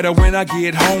no better when I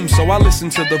get home. So I listen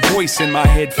to the voice in my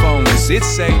headphones. It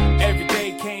say, every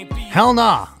day can't be. Hell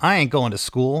nah, I ain't going to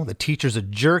school. The teacher's a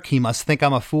jerk, he must think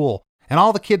I'm a fool. And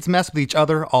all the kids mess with each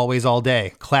other always, all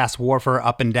day. Class warfare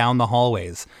up and down the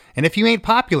hallways. And if you ain't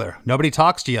popular, nobody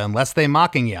talks to you unless they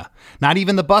mocking you. Not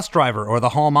even the bus driver or the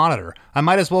hall monitor. I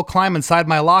might as well climb inside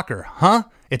my locker, huh?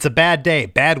 It's a bad day,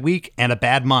 bad week, and a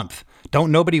bad month.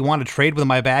 Don't nobody want to trade with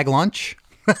my bag lunch?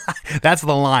 That's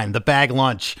the line, the bag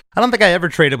lunch. I don't think I ever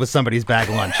traded with somebody's bag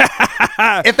lunch.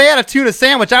 If they had a tuna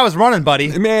sandwich, I was running,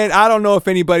 buddy. Man, I don't know if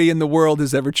anybody in the world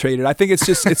has ever traded. I think it's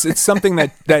just it's something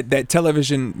that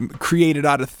television created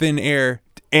out of thin air.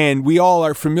 And we all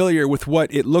are familiar with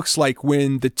what it looks like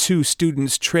when the two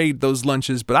students trade those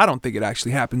lunches, but I don't think it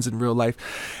actually happens in real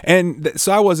life. And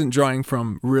so I wasn't drawing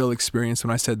from real experience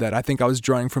when I said that. I think I was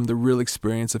drawing from the real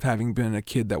experience of having been a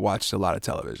kid that watched a lot of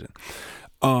television.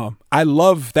 I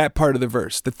love that part of the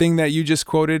verse. The thing that you just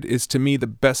quoted is, to me, the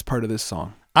best part of this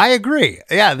song. I agree.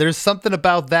 Yeah, there's something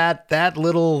about that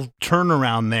little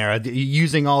turnaround there,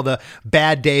 using all the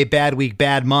bad day, bad week,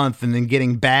 bad month, and then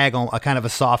getting bag on a kind of a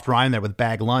soft rhyme there with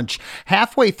bag lunch.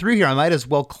 Halfway through here, I might as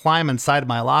well climb inside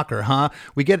my locker, huh?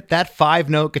 We get that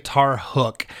 5-note guitar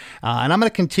hook. And I'm going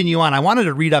to continue on. I wanted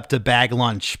to read up to bag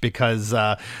lunch because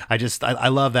I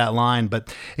love that line,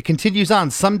 but it continues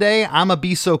on. Someday I'ma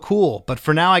be so cool, but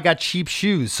for now I got cheap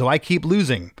shoes, so I keep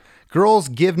losing. Girls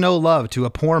give no love to a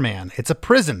poor man. It's a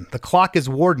prison. The clock is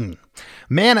warden.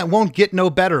 Man, it won't get no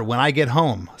better when I get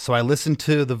home. So I listen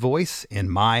to the voice in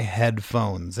my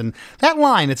headphones. And that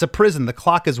line, it's a prison. The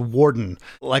clock is warden.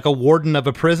 Like a warden of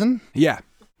a prison? Yeah.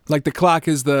 Like the clock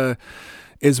is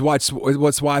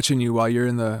what's watching you while you're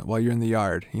in the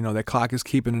yard. You know, that clock is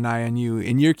keeping an eye on you,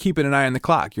 and you're keeping an eye on the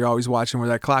clock. You're always watching where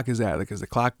that clock is at. Like, is the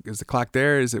clock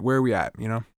there? Is it where are we at? You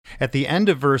know? At the end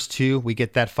of verse 2, we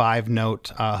get that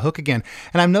 5-note hook again.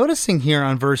 And I'm noticing here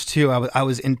on verse 2, I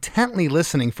was intently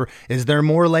listening for, is there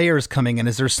more layers coming in?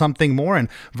 Is there something more? And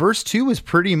verse 2 is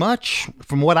pretty much,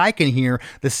 from what I can hear,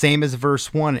 the same as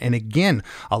verse 1. And again,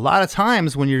 a lot of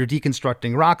times when you're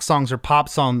deconstructing rock songs or pop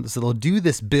songs, they'll do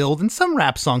this build, and some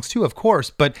rap songs too, of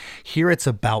course, but here it's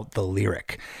about the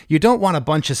lyric. You don't want a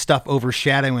bunch of stuff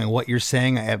overshadowing what you're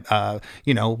saying,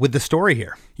 with the story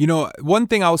here. You know, one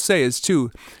thing I'll say is, too,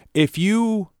 if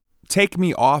you take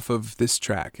me off of this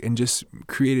track and just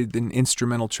created an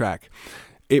instrumental track,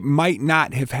 it might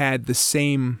not have had the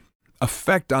same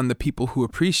effect on the people who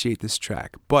appreciate this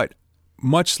track. But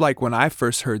much like when I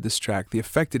first heard this track, the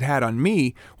effect it had on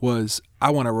me was I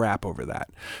want to rap over that.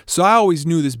 So I always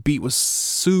knew this beat was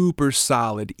super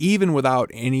solid, even without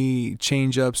any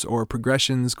change-ups or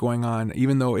progressions going on,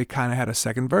 even though it kind of had a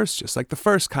second verse, just like the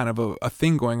first kind of a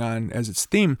thing going on as its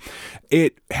theme.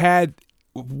 It had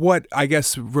what I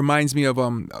guess reminds me of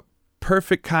a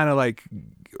perfect kind of like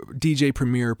DJ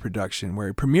Premier production,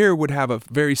 where Premier would have a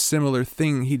very similar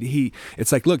thing.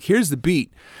 It's like, look, here's the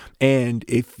beat, and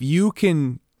if you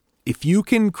can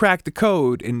crack the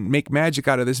code and make magic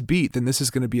out of this beat, then this is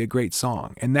going to be a great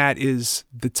song. And that is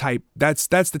the type. That's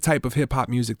the type of hip hop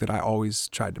music that I always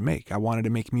tried to make. I wanted to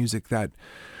make music that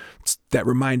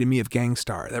reminded me of Gang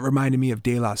Starr, that reminded me of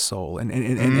De La Soul,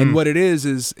 and what it is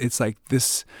it's like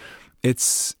this.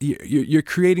 It's you're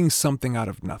creating something out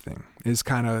of nothing is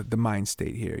kind of the mind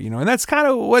state here, and that's kind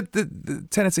of what the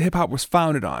tenets of hip hop was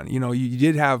founded on. You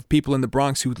did have people in the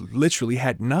Bronx who literally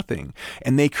had nothing,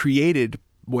 and they created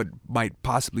what might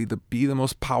possibly be the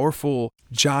most powerful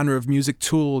genre of music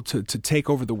tool to take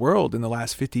over the world in the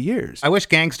last 50 years. I wish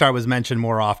Gang Starr was mentioned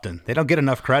more often. They don't get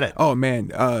enough credit. Oh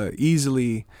man,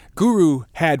 easily. Guru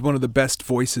had one of the best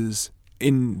voices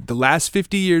in the last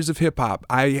 50 years of hip hop.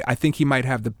 I think he might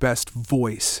have the best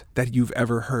voice that you've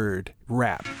ever heard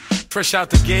rap. Fresh out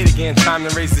the gate again, time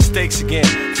to raise the stakes again.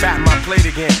 Fatten my plate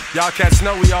again. Y'all cats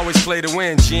know we always play to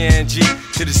win. GNG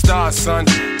to the stars, son.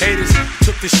 Haters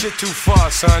took this shit too far,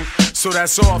 son. So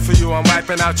that's all for you. I'm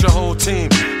wiping out your whole team.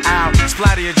 Ow,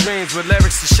 splatter your dreams with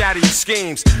lyrics to shatter your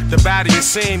schemes. The badder you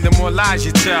seem, the more lies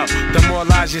you tell. The more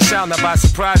lies you sound. Now by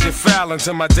surprise you fell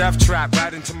into my death trap,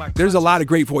 right into my... There's a lot of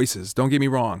great voices, don't get me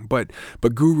wrong, but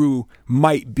Guru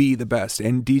might be the best,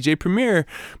 and DJ Premier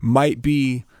might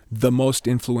be the most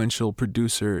influential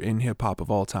producer in hip hop of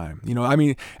all time.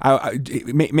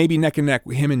 Maybe neck and neck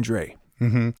with him and Dre.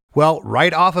 Mm-hmm. Well,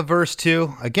 right off of verse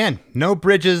 2, again, no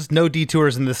bridges, no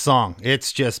detours in this song.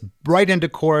 It's just right into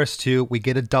chorus 2. We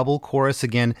get a double chorus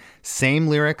again. Same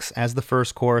lyrics as the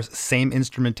first chorus, same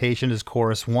instrumentation as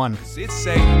chorus 1. It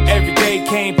say, every day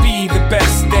can't be the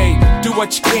best day. Do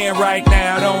what you can right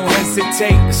now, don't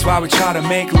hesitate. That's why we try to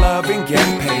make love and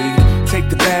get paid. Take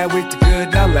the bad with the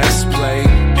good, now let's play.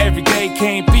 Every day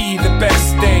can't be the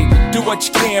best day. Do what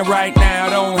you can right now,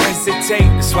 don't hesitate.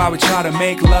 That's why we try to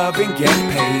make love and get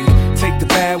paid. Take the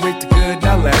bad with the good,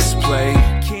 now let's play.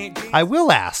 I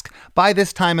will ask, by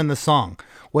this time in the song,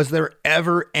 was there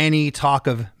ever any talk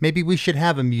of maybe we should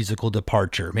have a musical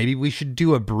departure? Maybe we should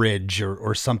do a bridge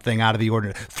or something out of the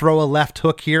ordinary? Throw a left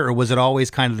hook here, or was it always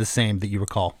kind of the same that you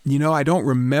recall? I don't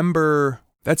remember.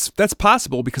 That's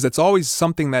possible, because it's always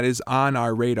something that is on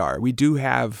our radar. We do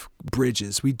have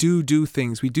bridges. We do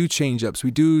things. We do change ups.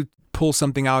 We do pull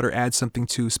something out or add something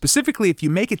to. Specifically, if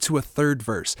you make it to a third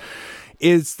verse,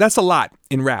 that's a lot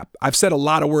in rap. I've said a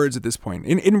lot of words at this point.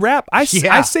 In rap, I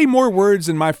say more words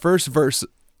in my first verse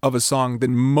of a song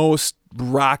than most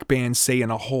rock bands say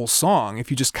in a whole song, if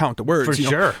you just count the words. For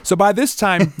sure. So by this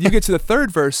time, you get to the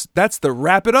third verse, that's the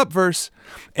wrap it up verse.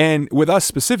 And with us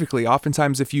specifically,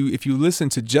 oftentimes if you listen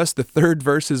to just the third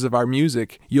verses of our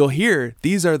music, you'll hear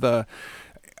these are the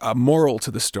moral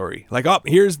to the story. Like,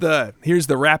 here's the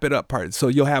wrap it up part. So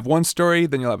you'll have one story,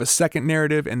 then you'll have a second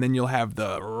narrative, and then you'll have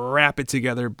the wrap it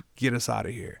together, get us out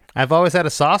of here. I've always had a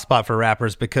soft spot for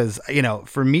rappers because,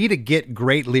 for me to get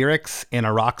great lyrics in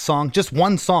a rock song, just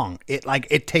one song,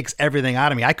 it takes everything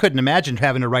out of me. I couldn't imagine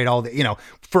having to write all the,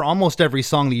 for almost every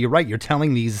song that you write, you're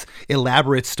telling these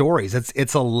elaborate stories.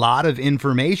 It's a lot of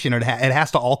information. It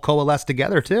has to all coalesce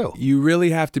together too. You really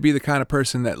have to be the kind of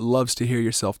person that loves to hear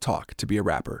yourself talk to be a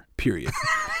rapper, period.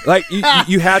 Like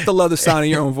you have to love the sound of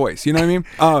your own voice. You know what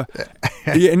I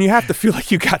mean? And you have to feel like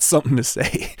you got something to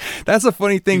say. That's a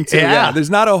funny thing too. Yeah. There's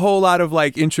not a whole lot of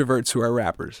like introverts who are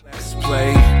rappers. Let's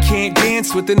play. Can't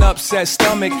dance with an upset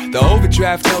stomach. The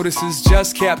overdraft notices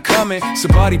just kept coming.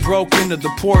 Somebody broke into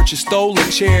the porch and stole a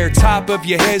chair. Top of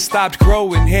your head stopped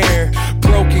growing hair.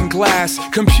 Broken glass,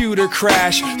 computer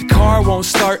crash. The car won't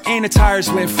start and the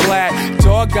tires went flat.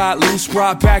 Dog got loose,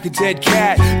 brought back a dead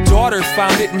cat. Daughter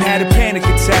found it and had a panic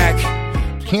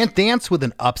attack. Can't dance with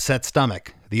an upset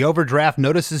stomach. The overdraft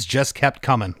notices just kept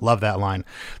coming. Love that line.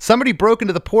 Somebody broke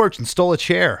into the porch and stole a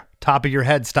chair. Top of your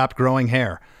head stopped growing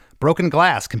hair. Broken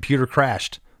glass, computer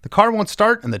crashed. The car won't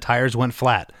start and the tires went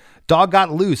flat. Dog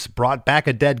got loose, brought back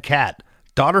a dead cat.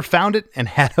 Daughter found it and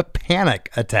had a panic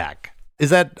attack. Is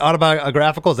that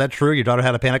autobiographical? Is that true? Your daughter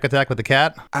had a panic attack with the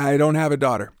cat? I don't have a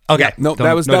daughter. Okay. Yeah, no,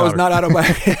 that was not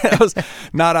autobiographical. That was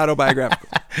not autobiographical.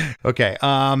 Okay.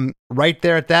 Right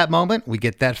there at that moment, we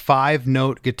get that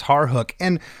 5-note guitar hook.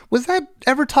 And was that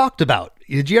ever talked about?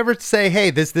 Did you ever say, hey,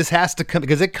 this has to come,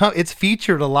 because it's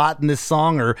featured a lot in this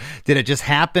song, or did it just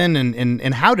happen?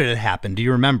 And how did it happen? Do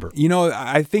you remember?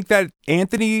 I think that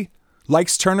Anthony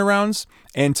likes turnarounds,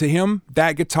 and to him,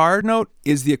 that guitar note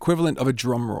is the equivalent of a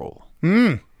drum roll.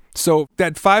 So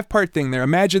that 5-part thing there,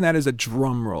 imagine that as a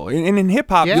drum roll. And in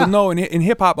hip-hop, you'll know in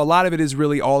hip-hop, a lot of it is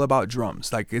really all about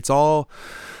drums. Like it's all,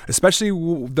 especially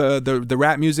the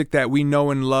rap music that we know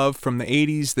and love from the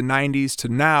 80s, the 90s to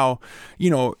now,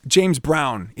 James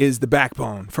Brown is the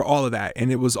backbone for all of that.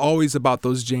 And it was always about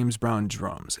those James Brown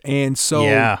drums. And so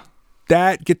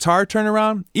that guitar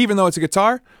turnaround, even though it's a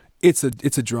guitar, it's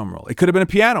a drum roll. It could have been a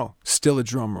piano, still a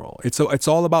drum roll. It's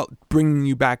all about bringing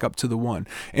you back up to the one.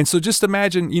 And so just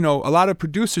imagine, a lot of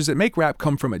producers that make rap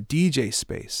come from a DJ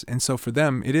space. And so for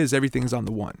them, everything's on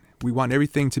the one. We want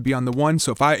everything to be on the one.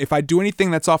 So if I do anything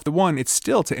that's off the one, it's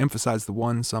still to emphasize the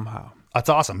one somehow. That's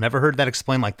awesome. Never heard that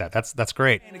explained like that. That's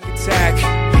great.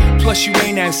 Plus you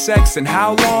ain't had sex in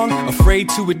how long? Afraid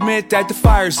to admit that the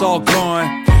fire's all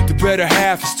gone. The better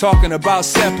half is talking about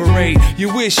separate.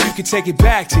 You wish you could take it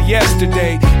back to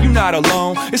yesterday. You're not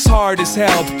alone, it's hard as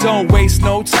hell, but don't waste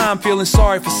no time feeling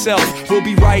sorry for self. We'll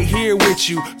be right here with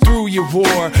you through your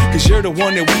war, cause you're the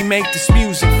one that we make this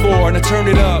music for. Now turn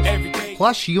it up every day.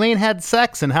 Plus, you ain't had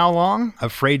sex in how long?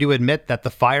 Afraid to admit that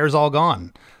the fire's all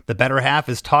gone. The better half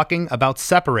is talking about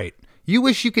separate. You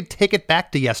wish you could take it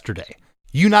back to yesterday.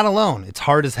 You not alone, it's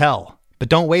hard as hell, but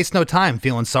don't waste no time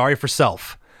feeling sorry for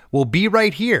self. We'll be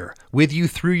right here with you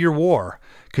through your war,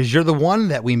 cause you're the one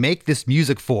that we make this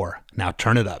music for. Now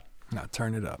turn it up. Now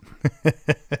turn it up.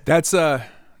 That's the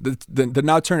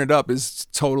now turn it up is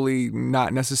totally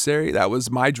not necessary. That was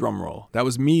my drum roll. That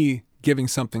was me giving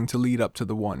something to lead up to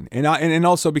the one. And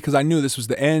also because I knew this was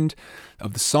the end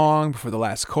of the song before the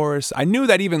last chorus. I knew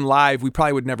that even live, we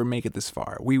probably would never make it this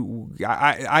far.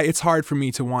 It's hard for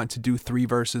me to want to do 3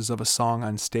 verses of a song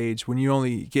on stage when you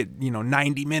only get,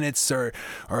 90 minutes or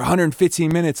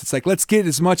 115 minutes. It's like, let's get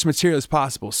as much material as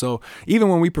possible. So even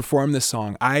when we perform this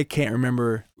song, I can't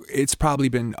remember. It's probably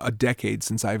been a decade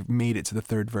since I've made it to the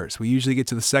 3rd verse. We usually get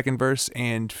to the 2nd verse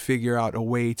and figure out a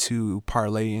way to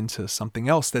parlay into something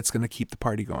else that's going to keep the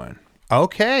party going.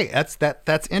 Okay,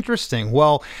 that's interesting.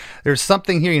 Well, there's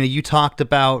something here. You talked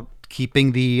about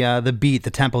keeping the beat,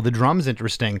 the tempo, the drums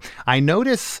interesting. I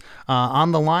notice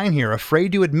on the line here,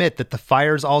 afraid to admit that the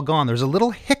fire's all gone. There's a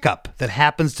little hiccup that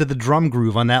happens to the drum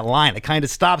groove on that line. It kind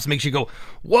of stops, makes you go,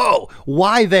 whoa,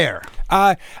 why there?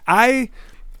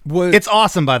 It's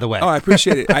awesome, by the way. Oh, I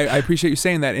appreciate it. I appreciate you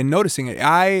saying that and noticing it.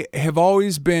 I have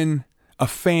always been a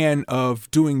fan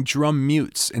of doing drum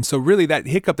mutes. And so really that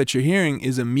hiccup that you're hearing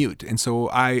is a mute. And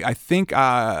so I think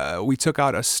we took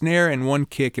out a snare and 1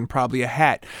 kick and probably a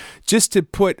hat just to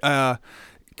put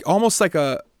almost like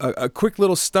a quick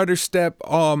little stutter step.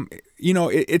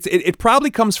 It probably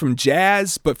comes from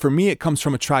jazz, but for me, it comes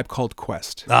from A Tribe Called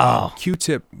Quest.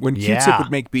 Q-Tip, when Q-Tip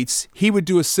would make beats, he would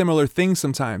do a similar thing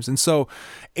sometimes. And so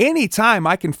anytime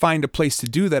I can find a place to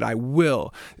do that, I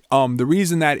will. The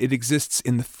reason that it exists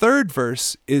in the 3rd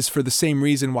verse is for the same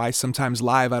reason why sometimes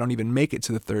live I don't even make it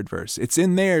to the 3rd verse. It's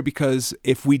in there because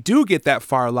if we do get that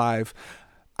far live,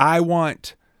 I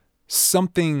want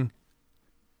something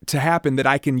to happen that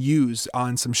I can use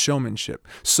on some showmanship.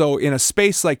 So in a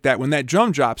space like that, when that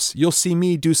drum drops, you'll see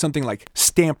me do something like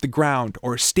stamp the ground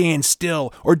or stand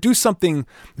still or do something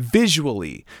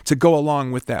visually to go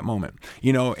along with that moment.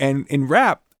 And in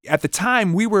rap, at the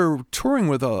time, we were touring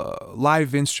with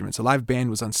live instruments. A live band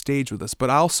was on stage with us, but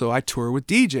also I tour with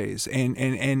DJs.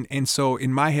 And so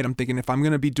in my head, I'm thinking if I'm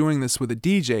going to be doing this with a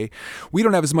DJ, we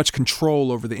don't have as much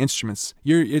control over the instruments.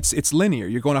 It's linear.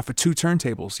 You're going off of 2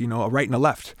 turntables, a right and a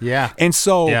left. Yeah. And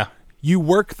so you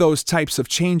work those types of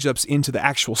change-ups into the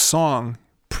actual song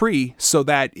so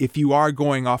that if you are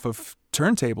going off of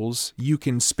turntables, you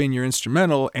can spin your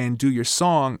instrumental and do your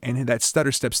song, and that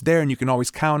stutter step's there and you can always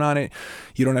count on it.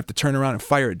 You don't have to turn around and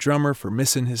fire a drummer for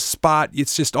missing his spot.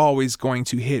 It's just always going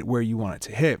to hit where you want it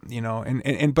to hit,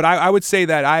 but I would say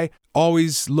that I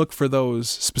always look for those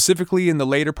specifically in the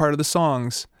later part of the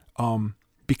songs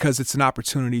because it's an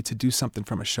opportunity to do something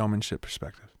from a showmanship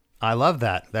perspective. I love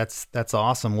that. That's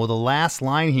awesome. Well, the last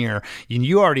line here,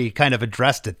 you already kind of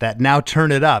addressed it, that now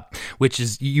turn it up, which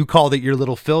is, you called it your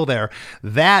little fill there.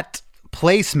 That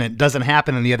placement doesn't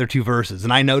happen in the other 2 verses,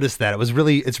 and I noticed that.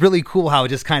 It's really cool how it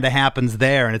just kind of happens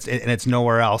there, and it's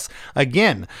nowhere else.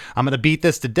 Again, I'm going to beat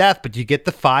this to death, but you get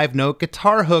the 5-note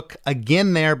guitar hook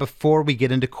again there before we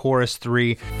get into chorus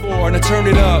 3. To turn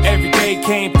it up, every day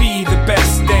can't be the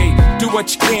best day. Do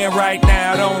what you can right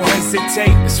now, don't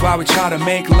hesitate. That's why we try to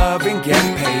make love and get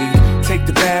paid. Take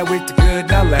the bad with the good,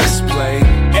 now let's play.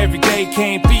 Every day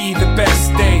can't be the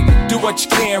best day. Do what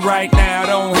you can right now,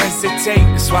 don't hesitate.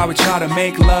 That's why we try to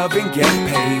make love and get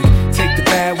paid. Take the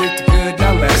bad with the good,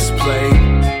 now let's play.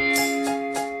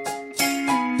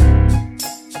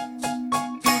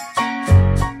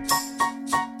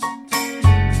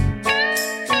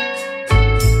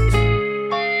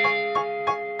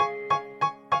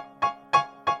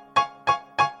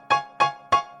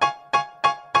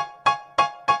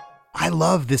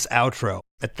 love this outro.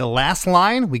 At the last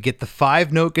line, we get the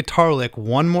 5-note guitar lick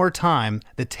one more time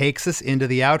that takes us into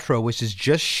the outro, which is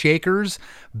just shakers,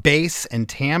 bass, and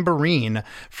tambourine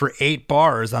for 8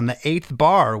 bars. On the 8th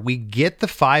bar, we get the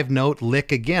 5-note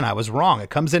lick again. I was wrong. It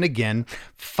comes in again,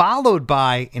 followed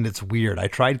by, and it's weird, I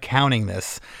tried counting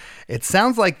this. It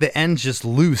sounds like the end's just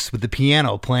loose with the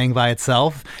piano playing by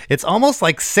itself. It's almost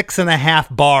like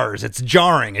 6.5 bars. It's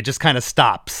jarring. It just kind of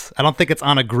stops. I don't think it's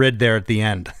on a grid there at the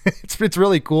end. It's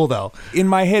really cool, though. In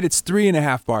my head, it's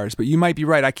 3.5 bars, but you might be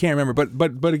right. I can't remember.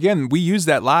 But again, we use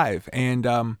that live. And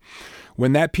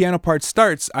when that piano part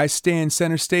starts, I stand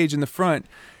center stage in the front,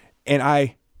 and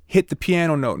I hit the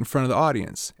piano note in front of the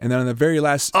audience. And then on the very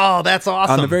last... Oh, that's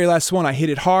awesome. On the very last one, I hit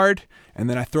it hard. And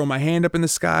then I throw my hand up in the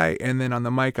sky, and then on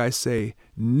the mic I say,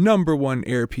 #1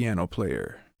 air piano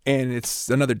player. And it's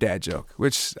another dad joke,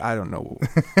 which I don't know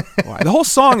why. The whole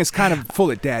song is kind of full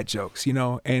of dad jokes, you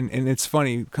know, and it's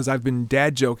funny because I've been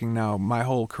dad joking now my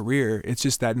whole career. It's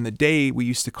just that in the day we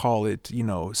used to call it, you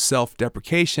know,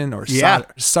 self-deprecation or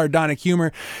sardonic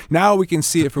humor. Now we can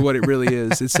see it for what it really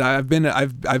is. I've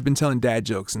been telling dad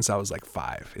jokes since I was like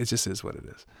 5. It just is what it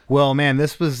is. Well, man,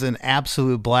 this was an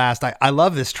absolute blast. I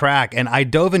love this track, and I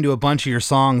dove into a bunch of your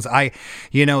songs.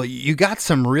 You got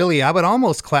some really, I would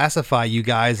almost classify you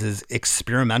guys as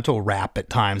experimental rap at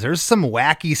times. There's some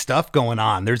wacky stuff going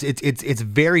on. It's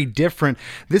very different.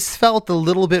 This felt a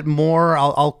little bit more,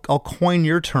 I'll coin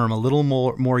your term, a little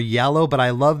more yellow, but I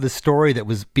love the story that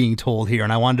was being told here,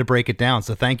 and I wanted to break it down,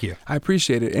 so thank you. I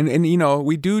appreciate it. And you know,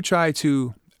 we do try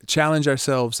to challenge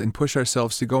ourselves and push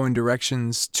ourselves to go in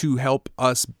directions to help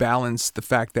us balance the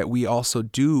fact that we also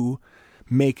do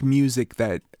make music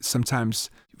that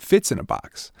sometimes fits in a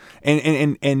box.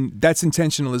 And that's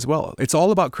intentional as well. It's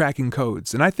all about cracking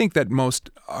codes. And I think that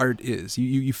most art is.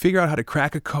 You figure out how to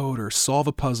crack a code or solve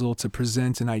a puzzle to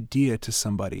present an idea to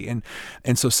somebody.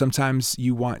 And so sometimes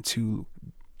you want to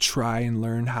try and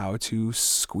learn how to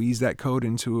squeeze that code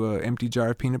into an empty jar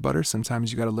of peanut butter.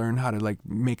 Sometimes you got to learn how to like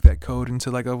make that code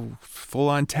into like a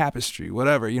full-on tapestry,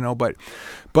 whatever, you know. But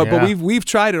we've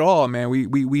tried it all, man.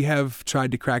 We have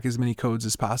tried to crack as many codes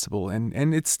as possible,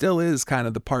 and it still is kind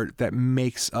of the part that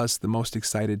makes us the most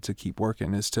excited to keep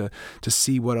working, is to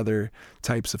see what other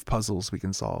types of puzzles we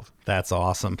can solve. That's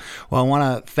awesome. Well, I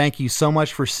want to thank you so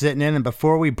much for sitting in. And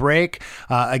before we break,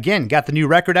 again, got the new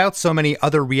record out. So Many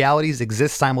Other Realities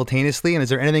exist simultaneously. And is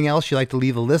there anything else you'd like to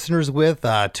leave the listeners with?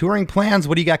 Touring plans?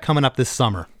 What do you got coming up this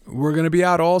summer? We're going to be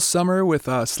out all summer with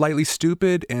Slightly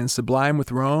Stupid and Sublime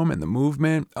with Rome and The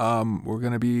Movement. We're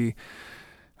going to be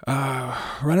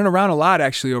running around a lot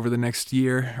actually over the next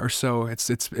year or so.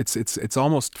 It's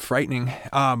almost frightening,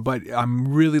 but I'm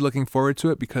really looking forward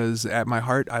to it because at my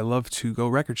heart I love to go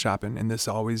record shopping, and this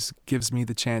always gives me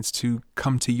the chance to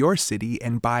come to your city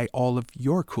and buy all of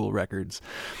your cool records.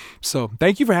 So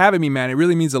thank you for having me, man. It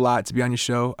really means a lot to be on your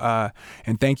show,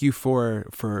 and thank you for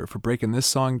breaking this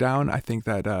song down. I think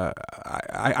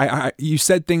that you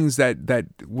said things that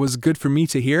was good for me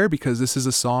to hear, because this is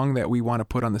a song that we want to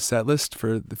put on the set list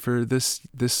for this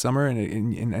summer,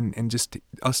 and just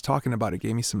us talking about it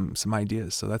gave me some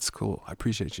ideas. So that's cool. I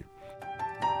appreciate you.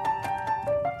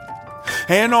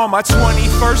 And on my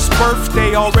 21st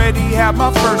birthday, already had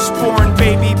my firstborn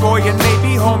baby boy, and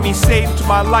maybe homie saved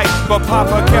my life. But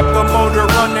Papa kept the motor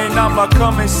running, I'ma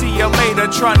come and see you later.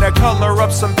 Trying to color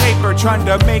up some paper, trying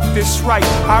to make this right.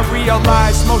 I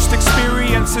realize most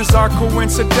experiences are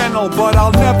coincidental, but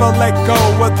I'll never let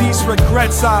go of these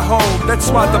regrets I hold. That's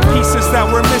why the pieces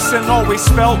that we're missing always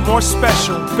felt more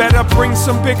special. Better bring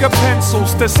some bigger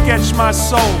pencils to sketch my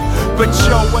soul. But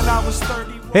yo, when I was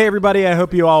 30. Hey everybody, I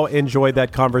hope you all enjoyed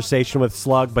that conversation with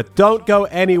Slug, but don't go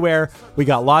anywhere. We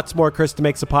got lots more Krista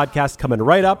Makes a Podcast coming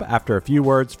right up after a few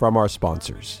words from our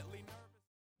sponsors.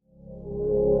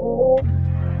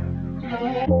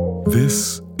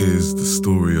 This is the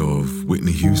story of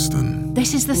Whitney Houston.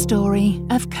 This is the story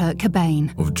of Kurt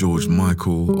Cobain. Of George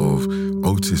Michael, of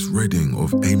Otis Redding,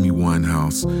 of Amy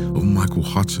Winehouse, of Michael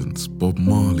Hutchence, Bob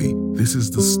Marley. This is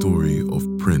the story of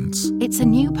Prince. It's a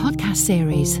new podcast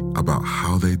series about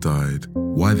how they died,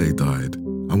 why they died,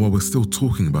 and why we're still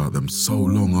talking about them so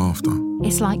long after.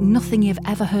 It's like nothing you've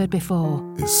ever heard before.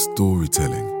 It's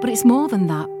storytelling. But it's more than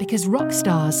that, because rock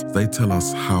stars, they tell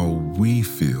us how we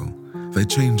feel. They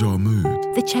change our mood.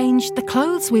 They change the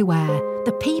clothes we wear,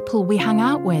 the people we hang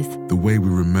out with, the way we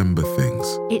remember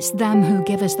things. It's them who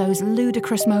give us those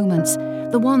ludicrous moments,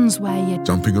 the ones where you're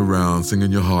jumping around,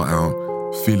 singing your heart out,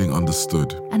 feeling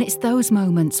understood. And it's those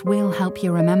moments we'll help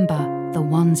you remember, the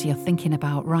ones you're thinking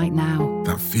about right now.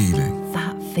 That feeling.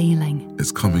 That feeling.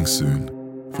 It's coming soon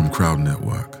from Crowd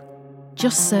Network.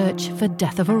 Just search for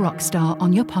Death of a Rock Star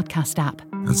on your podcast app.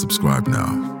 And subscribe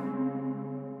now.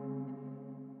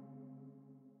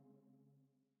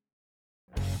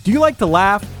 Do you like to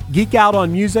laugh, geek out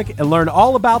on music, and learn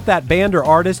all about that band or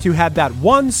artist who had that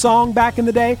one song back in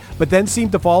the day, but then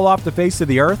seemed to fall off the face of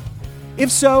the earth? If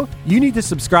so, you need to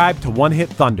subscribe to One Hit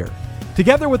Thunder.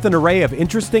 Together with an array of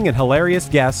interesting and hilarious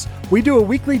guests, we do a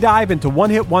weekly dive into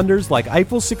one-hit wonders like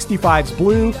Eiffel 65's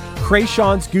Blue,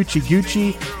 Krayshawn's Gucci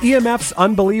Gucci, EMF's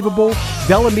Unbelievable,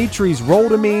 Delamitri's Roll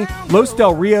to Me, Los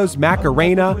Del Rio's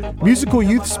Macarena, Musical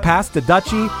Youth's Pass to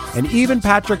Dutchie, and even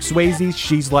Patrick Swayze's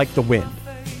She's Like the Wind.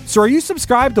 So are you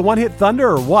subscribed to One Hit Thunder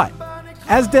or what?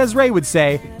 As Desiree would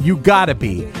say, you gotta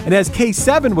be. And as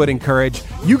K7 would encourage,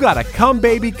 you gotta come,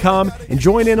 baby, come and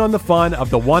join in on the fun of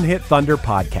the One Hit Thunder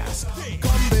podcast.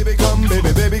 Come, baby, come,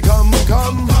 baby, baby, come,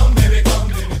 come. Come, baby, come,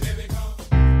 baby, baby,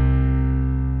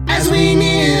 come. As we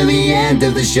near the end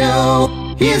of the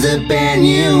show, here's a band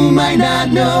you might not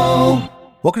know.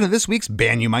 Welcome to this week's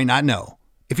Band You Might Not Know.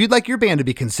 If you'd like your band to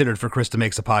be considered for Krista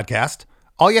Makes a Podcast,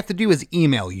 all you have to do is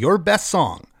email your best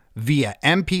song via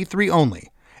MP3 only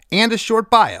and a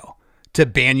short bio to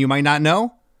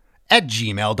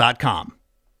bandyoumightnotknow@gmail.com.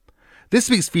 This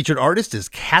week's featured artist is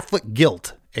Catholic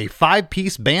Guilt, a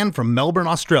 5-piece band from Melbourne,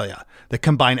 Australia that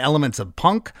combine elements of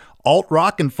punk,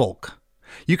 alt-rock, and folk.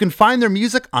 You can find their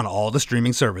music on all the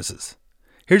streaming services.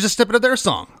 Here's a snippet of their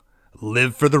song,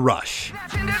 Live for the Rush.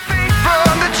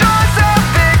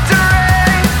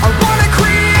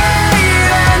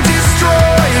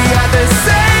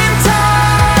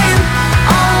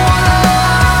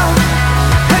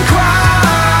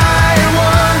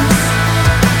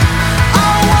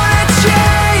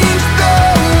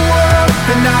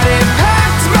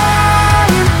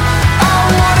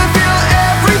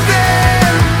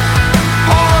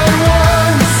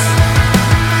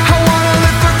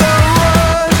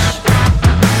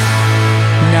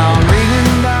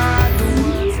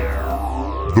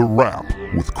 The Wrap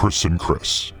with Chris and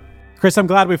Chris. Chris, I'm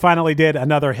glad we finally did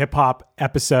another hip-hop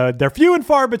episode. They're few and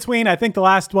far between. I think the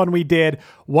last one we did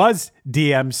was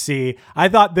DMC. I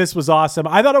thought this was awesome.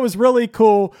 I thought it was really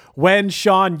cool when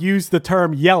Sean used the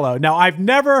term yellow. Now, I've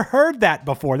never heard that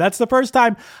before. That's the first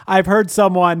time I've heard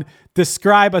someone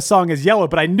describe a song as yellow,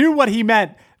 but I knew what he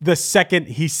meant the second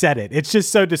he said it. It's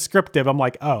just so descriptive. I'm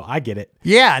like, oh, I get it.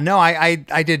 Yeah, no, I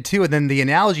did too. And then the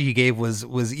analogy he gave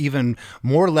was even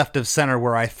more left of center,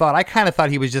 where I kind of thought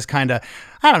he was just kind of,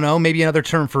 I don't know, maybe another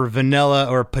term for vanilla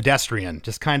or pedestrian,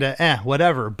 just kind of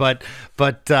whatever. But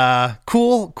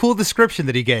cool description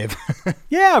that he gave.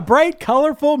 Yeah, bright,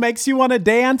 colorful, makes you want to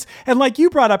dance. And like you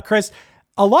brought up, Chris,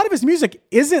 a lot of his music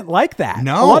isn't like that.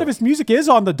 No. A lot of his music is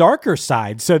on the darker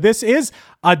side. So this is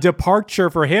a departure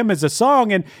for him as a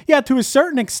song. And yeah, to a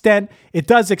certain extent, it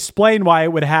does explain why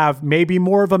it would have maybe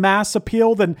more of a mass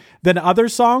appeal than other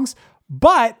songs.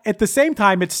 But at the same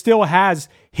time, it still has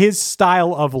his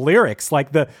style of lyrics.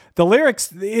 Like the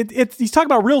lyrics, he's talking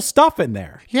about real stuff in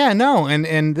there. Yeah, no,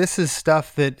 and this is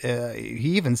stuff that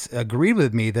he even agreed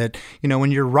with me that, you know, when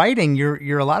you're writing,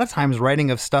 you're a lot of times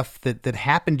writing of stuff that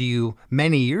happened to you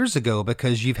many years ago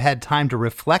because you've had time to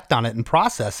reflect on it and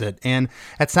process it. And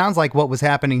that sounds like what was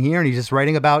happening here. And he's just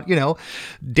writing about, you know,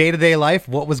 day-to-day life,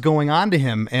 what was going on to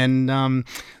him. And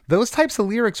those types of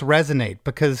lyrics resonate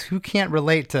because who can't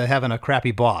relate to having a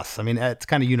crappy boss? I mean, it's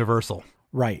kind of universal.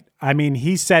 Right. I mean,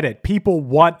 he said it. People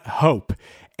want hope.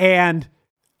 And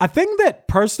a thing that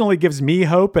personally gives me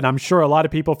hope, and I'm sure a lot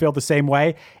of people feel the same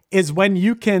way, is when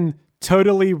you can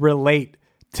totally relate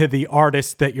to the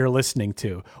artist that you're listening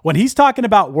to. When he's talking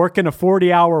about working a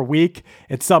 40-hour week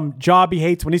at some job he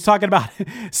hates, when he's talking about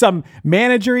some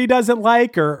manager he doesn't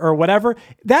like or whatever,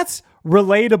 that's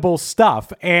relatable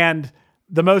stuff. And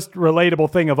the most relatable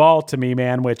thing of all to me,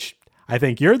 man, which I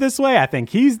think you're this way, I think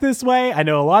he's this way, I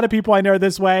know a lot of people I know are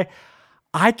this way,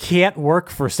 I can't work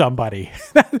for somebody.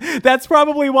 That's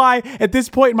probably why at this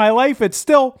point in my life, it's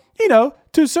still, you know,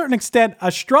 to a certain extent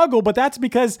a struggle, but that's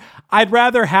because I'd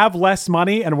rather have less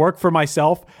money and work for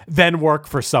myself than work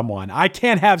for someone. I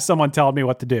can't have someone telling me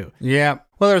what to do. Yeah.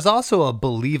 Well, there's also a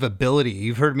believability.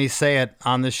 You've heard me say it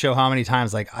on this show how many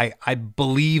times, like, I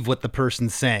believe what the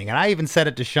person's saying. And I even said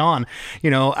it to Sean,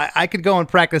 you know, I could go and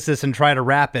practice this and try to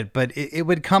rap it, but it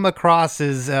would come across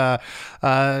as, I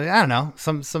don't know,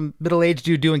 some middle-aged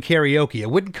dude doing karaoke.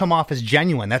 It wouldn't come off as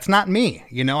genuine. That's not me.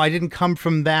 You know, I didn't come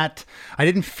from that. I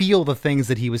didn't feel the things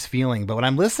that he was feeling. But when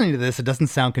I'm listening to this, it doesn't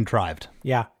sound contrived.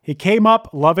 Yeah. He came up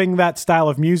loving that style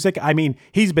of music. I mean,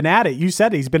 he's been at it. You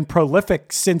said he's been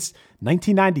prolific since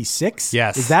 1996.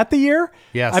 Yes. Is that the year?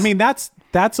 Yes. I mean, that's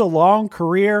a long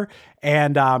career.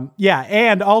 And yeah.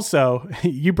 And also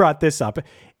you brought this up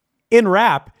in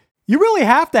rap. you really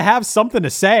have to have something to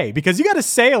say because you got to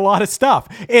say a lot of stuff.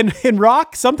 In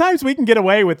rock, sometimes we can get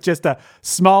away with just a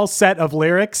small set of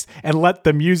lyrics and let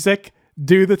the music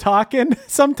do the talking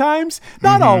sometimes.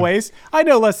 Not always. I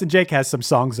know Less Than Jake has some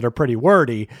songs that are pretty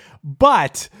wordy,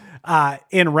 but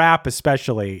in rap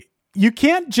especially, you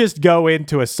can't just go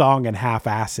into a song and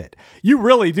half-ass it. You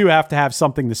really do have to have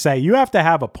something to say. You have to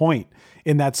have a point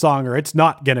in that song or it's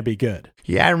not going to be good.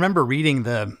 Yeah, I remember reading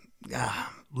the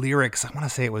lyrics. I want to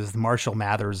say it was the Marshall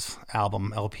Mathers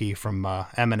album LP from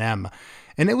Eminem.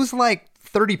 And it was like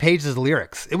 30 pages of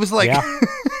lyrics. It was like,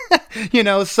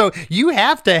 so you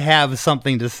have to have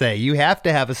something to say. You have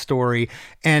to have a story.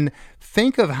 And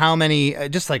think of how many,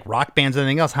 just like rock bands and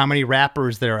anything else, how many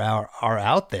rappers there are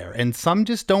out there. And some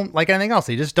just don't, like anything else,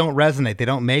 they just don't resonate. They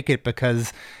don't make it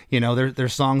because, their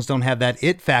songs don't have that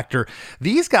it factor.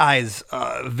 These guys,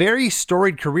 very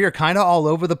storied career, kind of all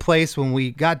over the place. When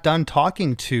we got done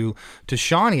talking to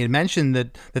Sean, he had mentioned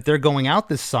that they're going out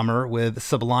this summer with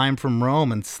Sublime from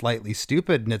Rome and Slightly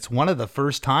Stupid. And it's one of the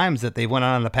first times that they went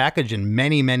out on a package in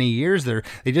many, many years. They've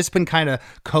just been kind of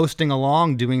coasting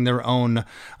along, doing their own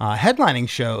headlining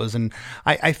shows. And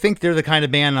I think they're the kind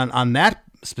of band on that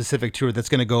specific tour that's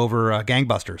going to go over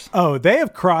gangbusters. Oh, they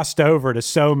have crossed over to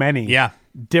so many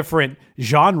different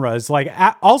genres. Like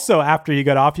also after you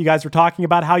got off, you guys were talking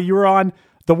about how you were on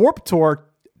the Warped Tour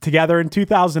together in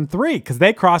 2003 because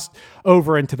they crossed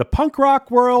over into the punk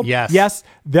rock world. Yes,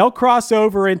 they'll cross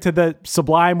over into the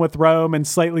Sublime with Rome and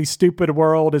Slightly Stupid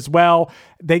world as well.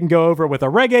 They can go over with a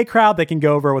reggae crowd. They can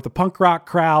go over with a punk rock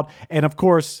crowd. And of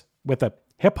course, with a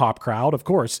hip hop crowd, of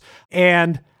course.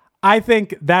 And I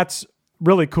think that's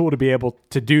really cool to be able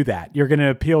to do that. You're going to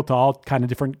appeal to all kind of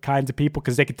different kinds of people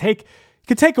because they could take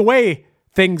away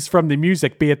things from the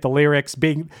music, be it the lyrics,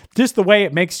 being just the way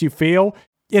it makes you feel.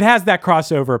 It has that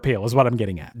crossover appeal is what I'm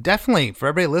getting at. Definitely. For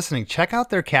everybody listening, check out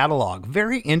their catalog.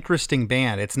 Very interesting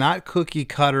band. It's not cookie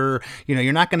cutter.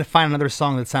 You're not going to find another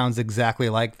song that sounds exactly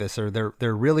like this, or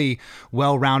they're really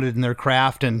well-rounded in their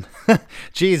craft. And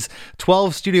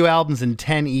 12 studio albums and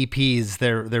 10 EPs.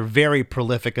 They're very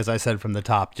prolific, as I said from the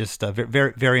top. Just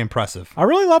very, very impressive. I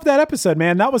really loved that episode,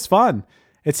 man. That was fun.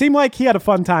 It seemed like he had a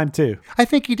fun time, too. I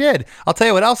think he did. I'll tell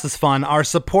you what else is fun. Our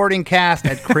supporting cast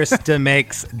at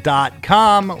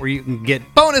KristaMakes.com, where you can get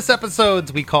bonus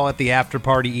episodes. We call it the after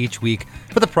party each week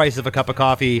for the price of a cup of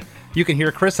coffee. You can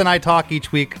hear Chris and I talk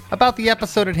each week about the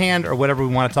episode at hand or whatever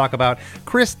we want to talk about.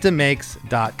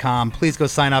 KristaMakes.com. Please go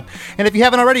sign up. And if you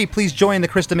haven't already, please join the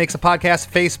Krista Makes a Podcast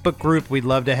Facebook group. We'd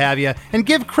love to have you. And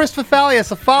give Chris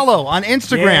Fafalius a follow on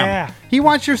Instagram. Yeah. He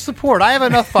wants your support. I have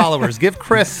enough followers. Give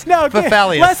Chris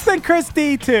Fafalius. Less than Chris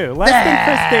D, too. Less than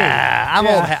Chris D.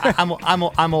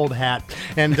 I'm old hat.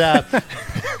 And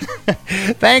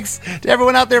thanks to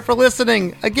everyone out there for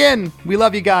listening. Again, we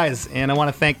love you guys. And I want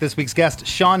to thank this week's guest,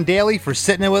 Sean Daley, for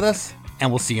sitting in with us.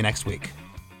 And we'll see you next week.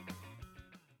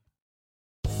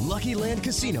 Lucky Land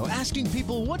Casino, asking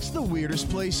people, what's the weirdest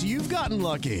place you've gotten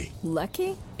lucky?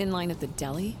 Lucky? In line at the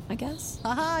deli, I guess?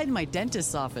 Aha, in my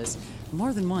dentist's office.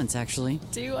 More than once, actually.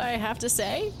 Do I have to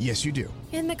say? Yes, you do.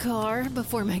 In the car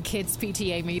before my kids'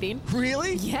 PTA meeting.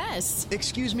 Really? Yes.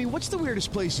 Excuse me, what's the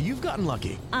weirdest place you've gotten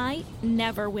lucky? I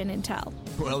never win and tell.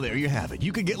 Well, there you have it.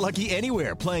 You can get lucky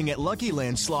anywhere, playing at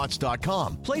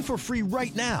LuckyLandSlots.com. Play for free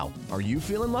right now. Are you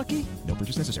feeling lucky? No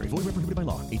purchase necessary. Void where prohibited by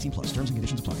law. 18+. Terms and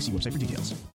conditions apply. See website for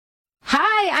details.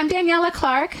 Hi, I'm Daniela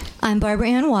Clark. I'm Barbara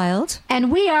Ann Wild.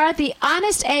 And we are the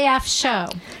Honest AF Show.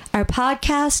 Our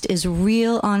podcast is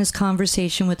real, honest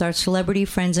conversation with our celebrity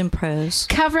friends and pros.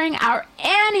 Covering our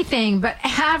anything but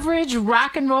average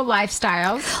rock and roll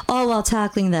lifestyles. All while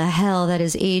tackling the hell that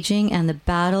is aging and the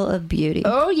battle of beauty.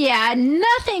 Oh yeah,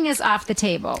 nothing is off the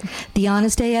table. The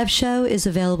Honest AF Show is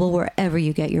available wherever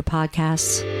you get your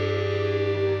podcasts.